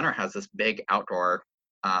Lincoln Center has this big outdoor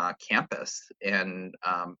campus, and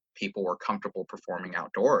people were comfortable performing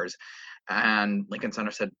outdoors. And Lincoln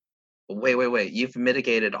Center said, wait, you've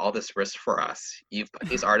mitigated all this risk for us. You've put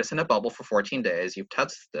these artists in a bubble for 14 days, you've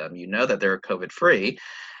touched them, you know that they're COVID free.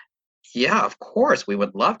 Yeah, of course, we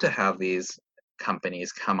would love to have these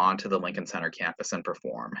companies come onto the Lincoln Center campus and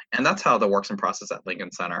perform. And that's how the Works in Process at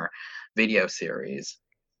Lincoln Center video series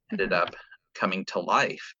ended up coming to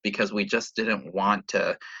life, because we just didn't want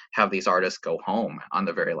to have these artists go home on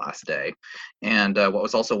the very last day. And what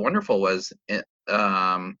was also wonderful was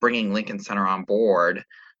bringing Lincoln Center on board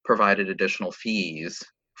provided additional fees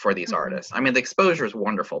for these artists. I mean, the exposure is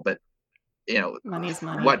wonderful, but Money's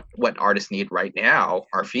money. What artists need right now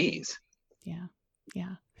are fees. Yeah.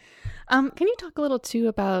 Can you talk a little too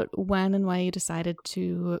about when and why you decided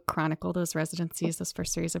to chronicle those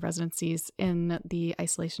first series of residencies in the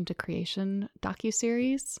Isolation to Creation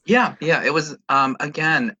docuseries? Yeah, it was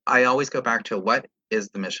again, I always go back to what is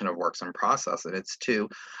the mission of Works in Process, and it's to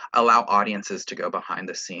allow audiences to go behind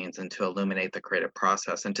the scenes and to illuminate the creative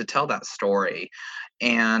process and to tell that story.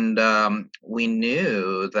 And we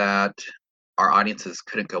knew that our audiences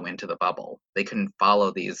couldn't go into the bubble. They couldn't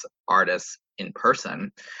follow these artists in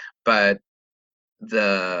person, but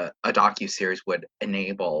a docuseries would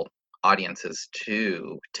enable audiences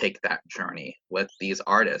to take that journey with these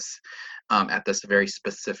artists at this very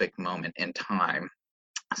specific moment in time.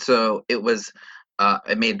 So it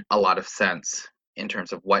made a lot of sense in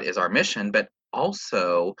terms of what is our mission, but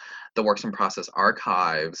also the Works in Process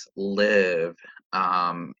archives live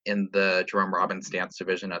in the Jerome Robbins Dance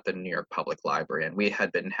Division at the New York Public Library. And we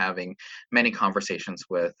had been having many conversations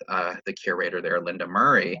with the curator there, Linda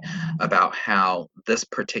Murray, about how this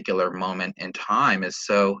particular moment in time is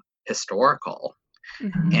so historical.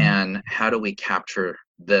 And how do we capture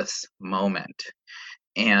this moment?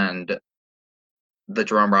 And the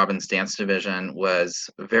Jerome Robbins Dance Division was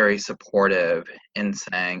very supportive in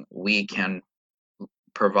saying we can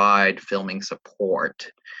provide filming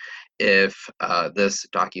support if this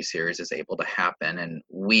docuseries is able to happen. And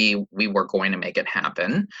we were going to make it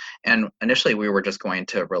happen. And initially we were just going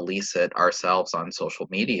to release it ourselves on social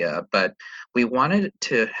media, but we wanted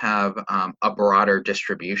to have a broader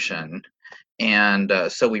distribution. And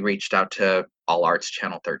so we reached out to All Arts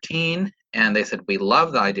Channel 13, and they said, we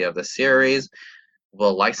love the idea of the series.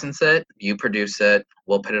 We'll license it, you produce it,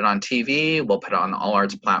 we'll put it on TV, we'll put it on the All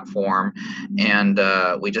Arts platform. And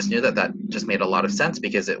we just knew that just made a lot of sense,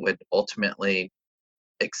 because it would ultimately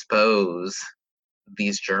expose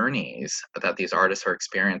these journeys that these artists are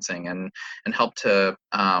experiencing, and help to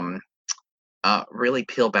really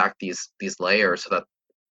peel back these layers so that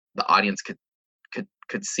the audience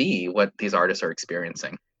could see what these artists are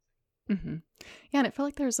experiencing. Yeah, and it felt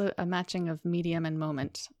like there's a matching of medium and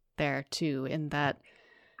moment there too, in that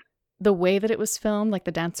the way that it was filmed, like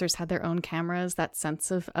the dancers had their own cameras, that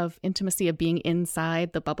sense of intimacy of being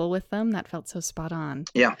inside the bubble with them, that felt so spot on.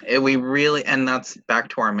 Yeah, and that's back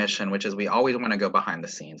to our mission, which is we always want to go behind the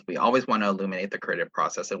scenes. We always want to illuminate the creative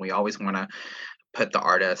process, and we always want to put the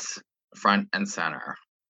artists front and center.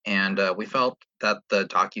 And we felt that the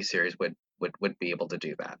docuseries would be able to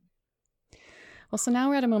do that. Well, so now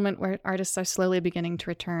we're at a moment where artists are slowly beginning to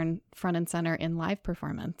return front and center in live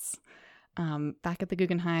performance. Back at the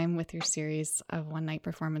Guggenheim with your series of one-night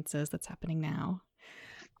performances that's happening now.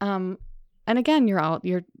 And again,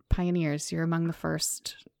 you're pioneers. You're among the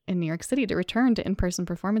first in New York City to return to in-person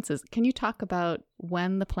performances. Can you talk about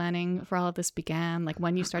when the planning for all of this began? Like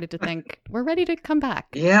when you started to think, we're ready to come back?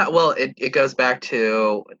 Yeah, well, it goes back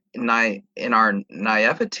to in our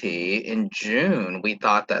naivety in June, we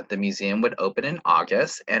thought that the museum would open in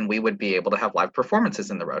August and we would be able to have live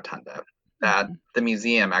performances in the rotunda. That the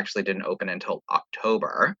museum actually didn't open until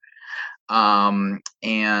October. And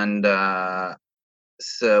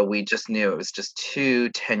so we just knew it was just too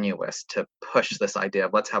tenuous to push this idea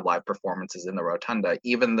of let's have live performances in the rotunda,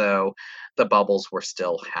 even though the bubbles were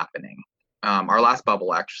still happening. Our last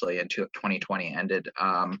bubble actually in 2020 ended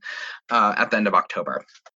at the end of October.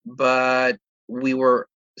 But we were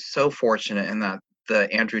so fortunate in that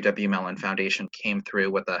the Andrew W. Mellon Foundation came through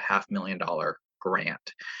with a $500,000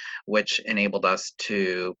 grant, which enabled us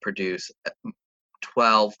to produce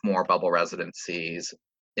 12 more bubble residencies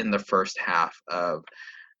in the first half of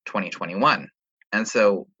 2021. And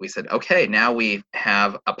so we said, okay, now we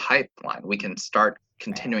have a pipeline. We can start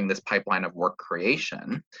continuing this pipeline of work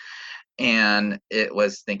creation. And it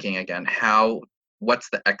was thinking again, what's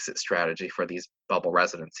the exit strategy for these bubble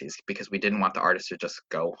residencies? Because we didn't want the artists to just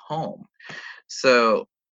go home. So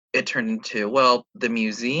it turned into, well, the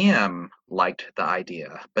museum liked the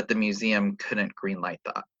idea, but the museum couldn't greenlight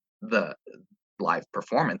the live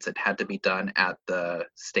performance. It had to be done at the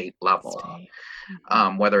state level,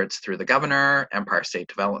 whether it's through the governor, Empire State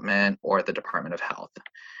Development, or the Department of Health.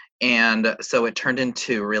 And so it turned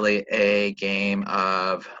into really a game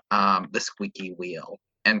of the squeaky wheel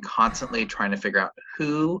and constantly trying to figure out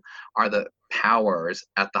who are the powers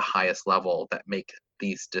at the highest level that make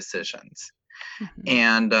these decisions.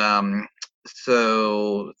 And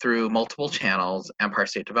so through multiple channels, Empire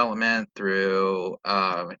State Development, through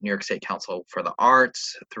New York State Council for the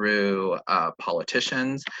Arts, through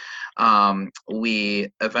politicians, we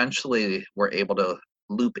eventually were able to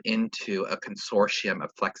loop into a consortium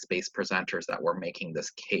of flex-based presenters that were making this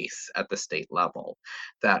case at the state level,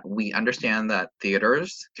 that we understand that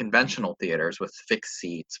theaters, conventional theaters with fixed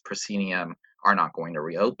seats, proscenium, are not going to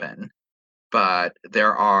reopen, but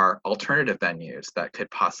there are alternative venues that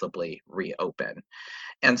could possibly reopen.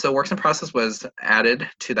 And so Works in Process was added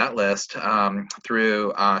to that list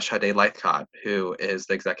through Sade Lythcott, who is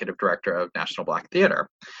the executive director of National Black Theater.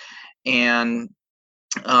 And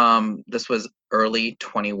this was early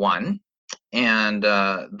 21, and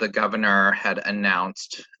the governor had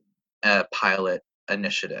announced a pilot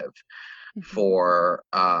initiative for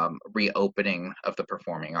reopening of the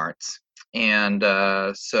performing arts. And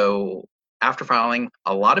so after filing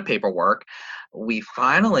a lot of paperwork, we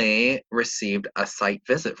finally received a site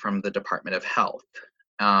visit from the Department of Health.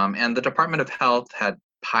 And the Department of Health had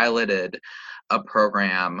piloted a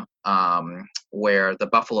program where the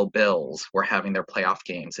Buffalo Bills were having their playoff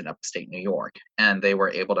games in upstate New York, and they were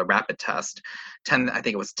able to rapid test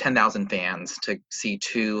 10,000 fans to see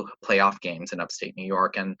 2 playoff games in upstate New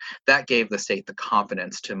York, and that gave the state the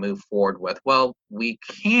confidence to move forward with, well, we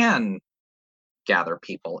can gather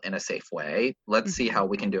people in a safe way. Let's see how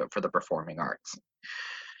we can do it for the performing arts.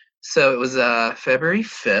 So it was February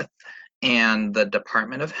 5th, and the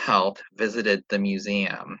Department of Health visited the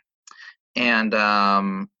museum, and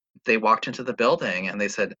they walked into the building and they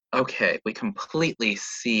said, okay, we completely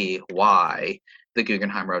see why the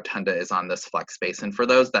Guggenheim Rotunda is on this flex space. And for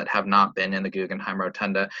those that have not been in the Guggenheim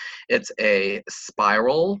Rotunda, it's a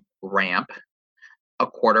spiral ramp, a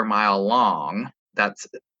 1/4 mile long, that's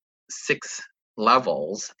 6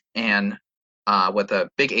 levels, and with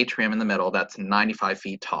a big atrium in the middle that's 95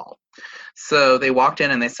 feet tall. So they walked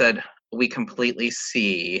in and they said, we completely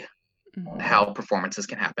see how performances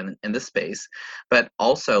can happen in this space, but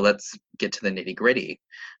also let's get to the nitty gritty.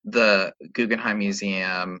 The Guggenheim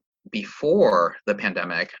Museum before the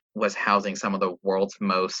pandemic was housing some of the world's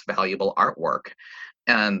most valuable artwork.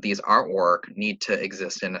 And these artwork need to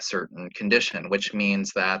exist in a certain condition, which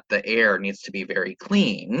means that the air needs to be very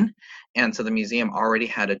clean. And so the museum already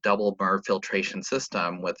had a double MERV filtration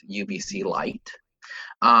system with UVC light.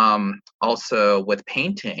 Also, with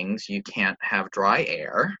paintings, you can't have dry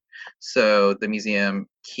air. So the museum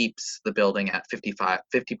keeps the building at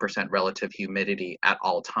 50% relative humidity at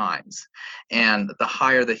all times. And the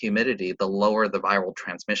higher the humidity, the lower the viral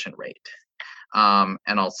transmission rate.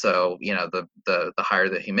 And also, you know, the higher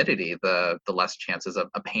the humidity, the less chances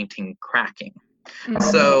of a painting cracking.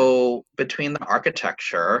 So between the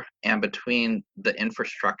architecture and between the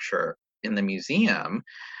infrastructure in the museum,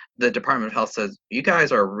 the Department of Health says, you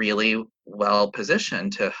guys are really well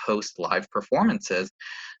positioned to host live performances.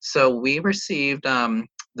 So we received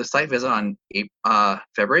the site visit on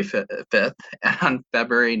February 5th, and on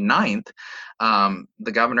February 9th,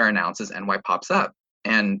 the governor announces NY pops up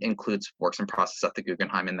and includes Works in Process at the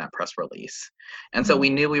Guggenheim in that press release. And so we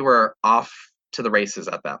knew we were off to the races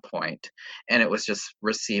at that point, and it was just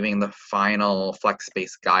receiving the final flex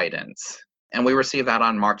space guidance. And we received that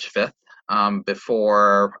on March 5th,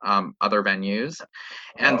 before other venues.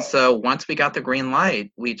 And so once we got the green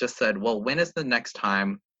light, we just said, well, when is the next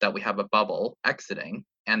time that we have a bubble exiting?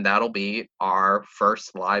 And that'll be our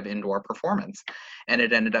first live indoor performance. And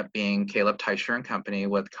it ended up being Caleb Teicher and Company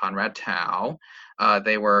with Conrad Tao.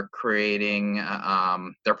 They were creating,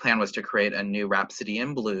 their plan was to create a new Rhapsody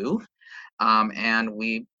in Blue. And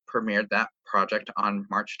we premiered that project on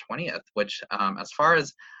March 20th, which, as far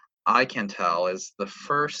as I can tell, is the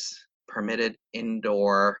first permitted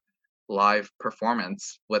indoor live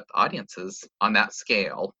performance with audiences on that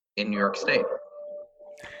scale in New York State.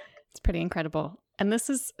 It's pretty incredible. And this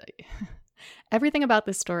is everything about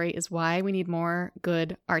this story is why we need more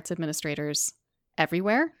good arts administrators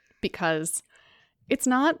everywhere, because it's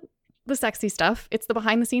not the sexy stuff. It's the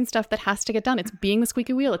behind the scenes stuff that has to get done. It's being the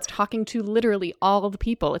squeaky wheel. It's talking to literally all of the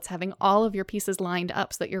people. It's having all of your pieces lined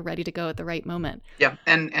up so that you're ready to go at the right moment. Yeah.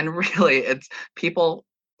 And really, it's people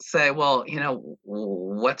say, well,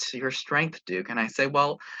 what's your strength, Duke? And I say,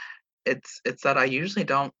 well, it's that I usually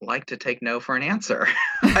don't like to take no for an answer.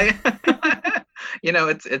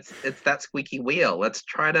 It's that squeaky wheel. Let's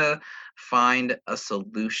try to find a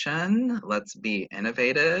solution. Let's be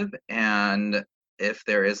innovative. And if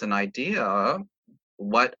there is an idea,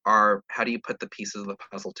 how do you put the pieces of the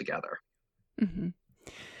puzzle together?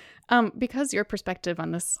 Mm-hmm. Because your perspective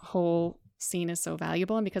on this whole scene is so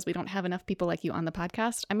valuable, and because we don't have enough people like you on the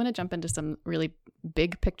podcast, I'm going to jump into some really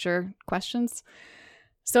big picture questions.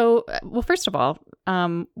 So, well, first of all,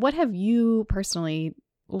 what have you personally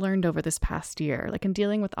learned over this past year? Like, in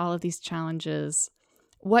dealing with all of these challenges,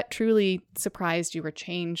 what truly surprised you or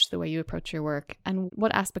changed the way you approach your work? And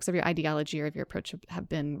what aspects of your ideology or of your approach have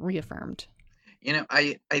been reaffirmed?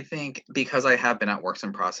 I think because I have been at Works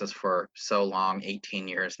in Process for so long, 18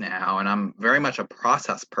 years now, and I'm very much a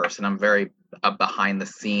process person. I'm very a behind the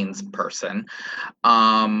scenes person.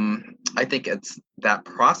 I think it's that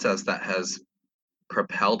process that has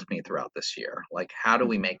propelled me throughout this year. Like, how do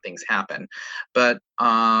we make things happen? But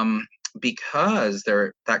because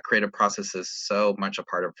that creative process is so much a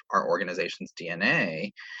part of our organization's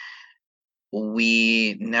DNA,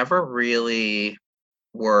 we never really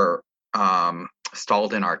were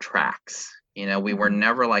stalled in our tracks. We were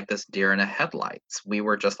never like this deer in the headlights. We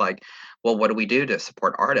were just like, well, what do we do to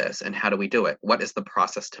support artists, and how do we do it? What is the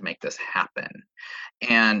process to make this happen?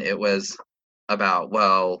 And it was about,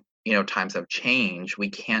 well, times have changed. We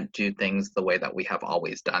can't do things the way that we have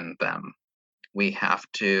always done them. We have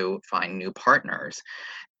to find new partners.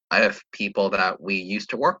 If people that we used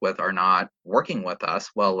to work with are not working with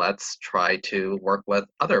us, well, let's try to work with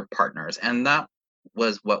other partners. And that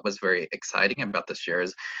was what was very exciting about this year,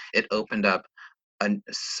 is it opened up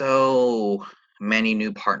so many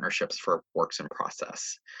new partnerships for Works in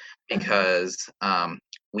Process, because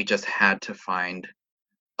we just had to find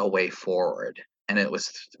a way forward.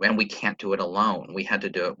 And we can't do it alone. We had to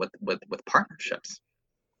do it with partnerships.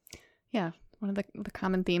 Yeah. One of the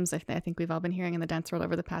common themes I think we've all been hearing in the dance world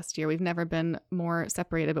over the past year. We've never been more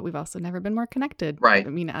separated, but we've also never been more connected. Right.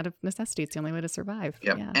 I mean, out of necessity, it's the only way to survive.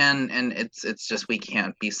 Yep. Yeah. And it's just, we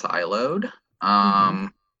can't be siloed.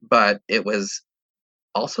 But it was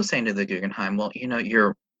also saying to the Guggenheim, well,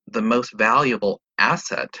 you're the most valuable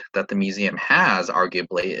asset that the museum has,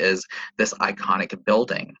 arguably, is this iconic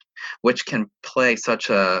building, which can play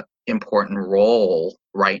such a important role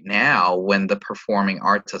right now when the performing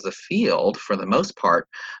arts as a field, for the most part,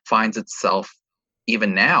 finds itself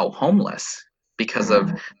even now homeless because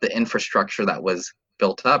of the infrastructure that was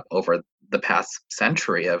built up over the past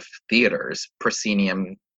century of theaters,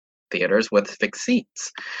 proscenium theaters with fixed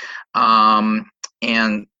seats.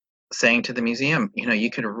 And saying to the museum,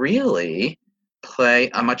 you could really play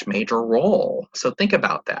a much major role. So think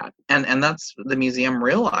about that. And that's, the museum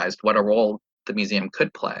realized what a role the museum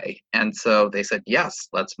could play. And so they said, yes,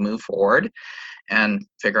 let's move forward and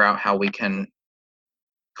figure out how we can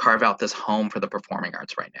carve out this home for the performing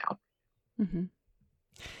arts right now. Mm-hmm.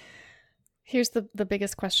 Here's the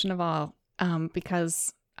biggest question of all,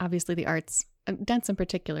 because obviously the arts, dance in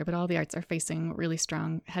particular, but all the arts are facing really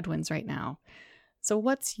strong headwinds right now. So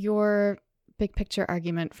what's your big picture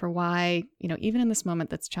argument for why, even in this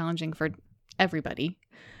moment that's challenging for everybody,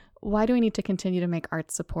 why do we need to continue to make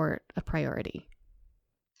art support a priority?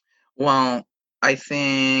 Well, I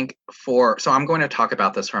think so I'm going to talk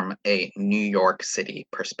about this from a New York City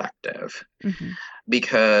perspective, Mm-hmm.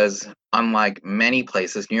 because unlike many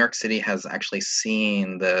places, New York City has actually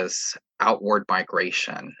seen this outward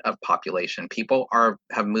migration of population. People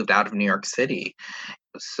have moved out of New York City.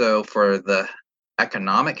 So for the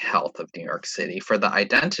economic health of New York City, for the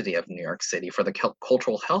identity of New York City, for the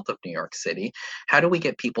cultural health of New York City, how do we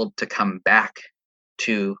get people to come back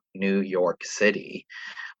to New York City?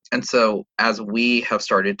 And so as we have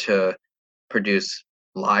started to produce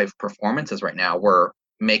live performances right now, we're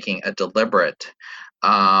making a deliberate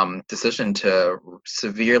decision to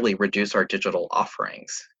severely reduce our digital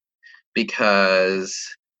offerings, because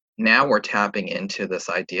now we're tapping into this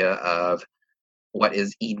idea of what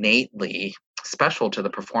is innately special to the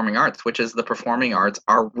performing arts, which is the performing arts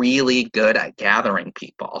are really good at gathering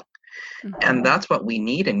people. Mm-hmm. And that's what we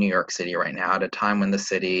need in New York City right now, at a time when the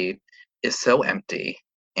city is so empty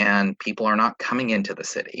and people are not coming into the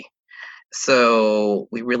city. So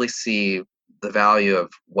we really see the value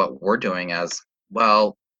of what we're doing as,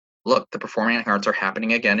 well, look, the performing arts are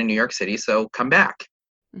happening again in New York City, so come back.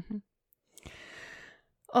 Mm-hmm.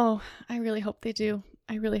 Oh, I really hope they do.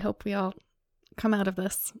 I really hope we all come out of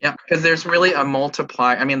this. Yeah, because there's really a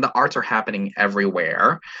multiply. I mean, the arts are happening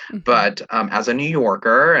everywhere, Mm-hmm. but as a New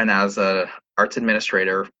Yorker and as a arts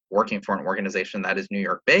administrator working for an organization that is New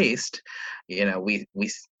York based,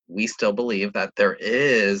 we still believe that there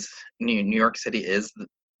is New York City is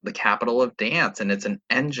the capital of dance, and it's an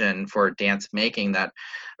engine for dance making that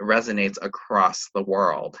resonates across the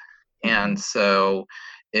world. And so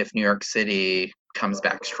if New York City comes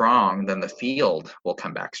back strong, then the field will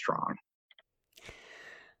come back strong.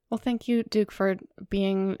 Well, thank you, Duke, for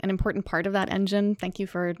being an important part of that engine. Thank you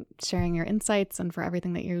for sharing your insights and for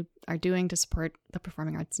everything that you are doing to support the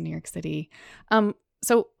performing arts in New York City.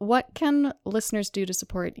 So what can listeners do to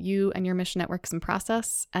support you and your mission at Works in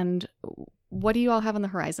Process? And what do you all have on the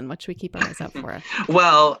horizon? What should we keep our eyes out for?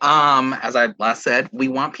 Well, as I last said, we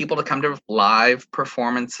want people to come to live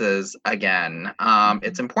performances again.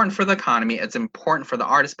 It's important for the economy. It's important for the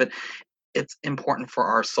artists, but it's important for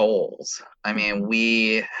our souls. I mean,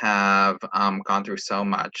 we have gone through so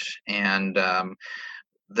much, and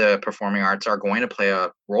the performing arts are going to play a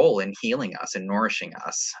role in healing us and nourishing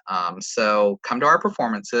us. So come to our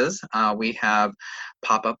performances. We have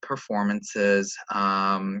pop-up performances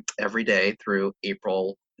every day through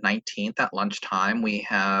April 19th at lunchtime. We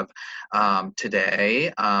have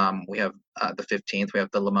today, we have the 15th, we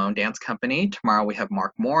have the Lamone Dance Company. Tomorrow we have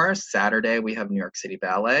Mark Morris. Saturday we have New York City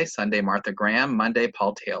Ballet. Sunday, Martha Graham. Monday,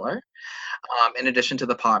 Paul Taylor. In addition to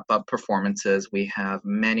the pop-up performances, we have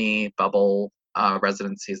many bubble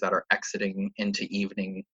residencies that are exiting into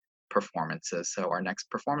evening performances. So our next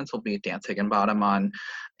performance will be Dance Higginbottom on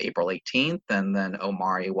April 18th, and then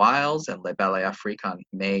Omari Wiles and Le Belle Afrique on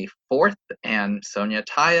May 4th, and Sonia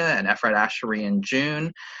Taya and Efrat Ashery in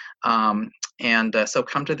June. So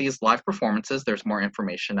come to these live performances. There's more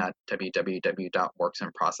information at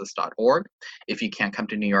www.worksinprocess.org. If you can't come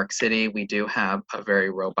to New York City, we do have a very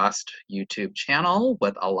robust YouTube channel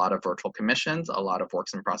with a lot of virtual commissions, a lot of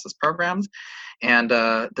Works in Process programs, and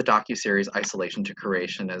the docuseries Isolation to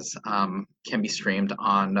Creation can be streamed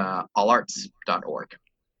on allarts.org.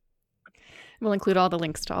 We'll include all the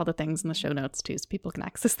links to all the things in the show notes too, so people can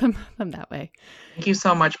access them that way. Thank you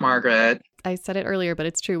so much, Margaret. I said it earlier, but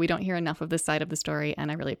it's true. We don't hear enough of this side of the story,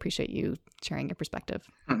 and I really appreciate you sharing your perspective.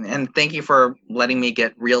 And thank you for letting me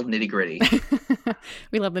get real nitty-gritty.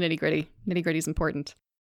 We love the nitty-gritty. Nitty-gritty is important.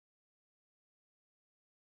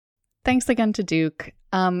 Thanks again to Duke.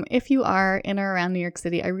 If you are in or around New York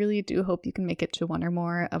City, I really do hope you can make it to one or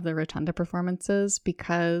more of the Rotunda performances,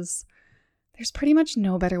 because there's pretty much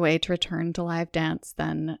no better way to return to live dance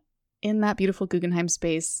than in that beautiful Guggenheim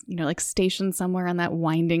space, like stationed somewhere on that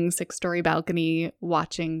winding 6-story balcony,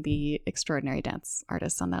 watching the extraordinary dance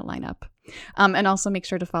artists on that lineup. And also make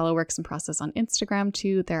sure to follow Works in Process on Instagram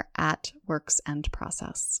too. They're at Works and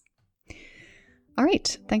Process. All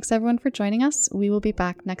right. Thanks everyone for joining us. We will be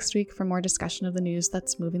back next week for more discussion of the news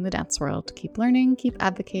that's moving the dance world. Keep learning, keep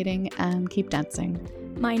advocating, and keep dancing.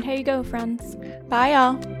 Mind how you go, friends. Bye,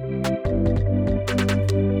 y'all.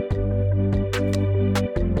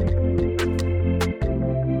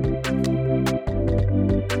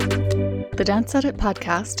 The Dance Edit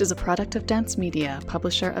podcast is a product of Dance Media,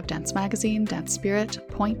 publisher of Dance Magazine, Dance Spirit,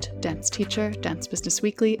 Point, Dance Teacher, Dance Business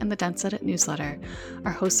Weekly, and the Dance Edit newsletter.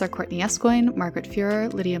 Our hosts are Courtney Escoyne, Margaret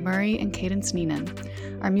Fuhrer, Lydia Murray, and Cadence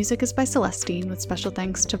Neenan. Our music is by Celestine, with special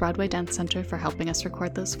thanks to Broadway Dance Center for helping us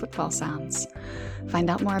record those footfall sounds. Find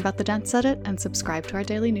out more about the Dance Edit and subscribe to our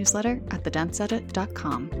daily newsletter at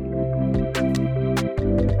thedanceedit.com.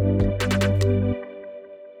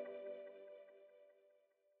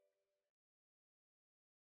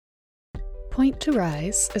 Point to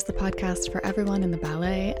Rise is the podcast for everyone in the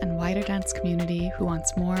ballet and wider dance community who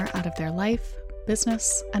wants more out of their life,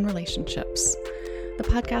 business, and relationships. The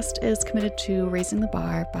podcast is committed to raising the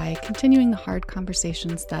bar by continuing the hard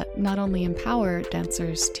conversations that not only empower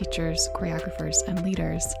dancers, teachers, choreographers, and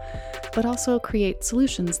leaders, but also create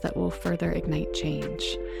solutions that will further ignite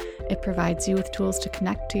change. It provides you with tools to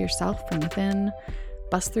connect to yourself from within,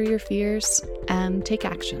 bust through your fears, and take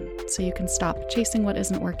action so you can stop chasing what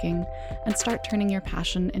isn't working and start turning your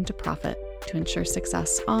passion into profit to ensure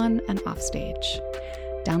success on and off stage.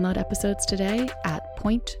 Download episodes today at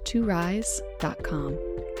pointtorise.com.